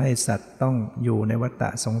ทำให้สัตว์ต้องอยู่ในวัฏฏะ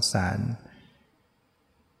สงสาร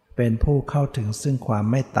เป็นผู้เข้าถึงซึ่งความ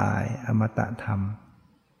ไม่ตายอมตะธรรม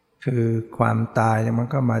คือความตายมัน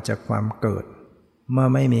ก็มาจากความเกิดเมื่อ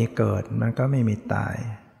ไม่มีเกิดมันก็ไม่มีตาย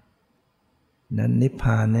นั้นนิพพ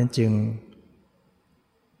านนั้นจึง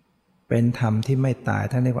เป็นธรรมที่ไม่ตาย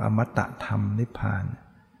ท่านเรียกว่าอมตะธรรมนิพพาน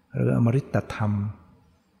หรืออมฤตธรรม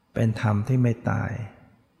เป็นธรรมที่ไม่ตาย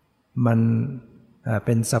มันเ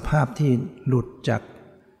ป็นสภาพที่หลุดจาก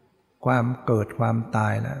ความเกิดความตา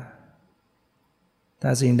ยแล้วถ้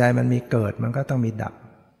าสิ่งใดมันมีเกิดมันก็ต้องมีดับ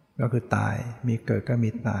ก็คือตายมีเกิดก็มี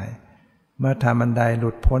ตายเมื่อธรรมอันใดหลุ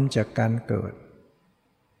ดพ้นจากการเกิด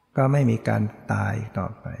ก็ไม่มีการตายต่อ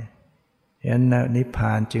ไปฉะนั้นนิพพ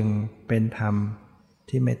านจึงเป็นธรรม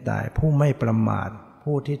ที่ไม่ตายผู้ไม่ประมาท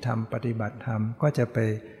ผู้ที่ทำปฏิบัติธรรมก็จะไป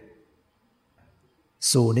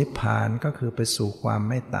สู่นิพพานก็คือไปสู่ความ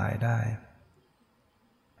ไม่ตายได้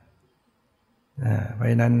เพราะ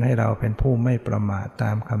ฉะนั้นให้เราเป็นผู้ไม่ประมาทต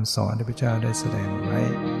ามคำสอนที่พระเจ้าได้แสดงไว้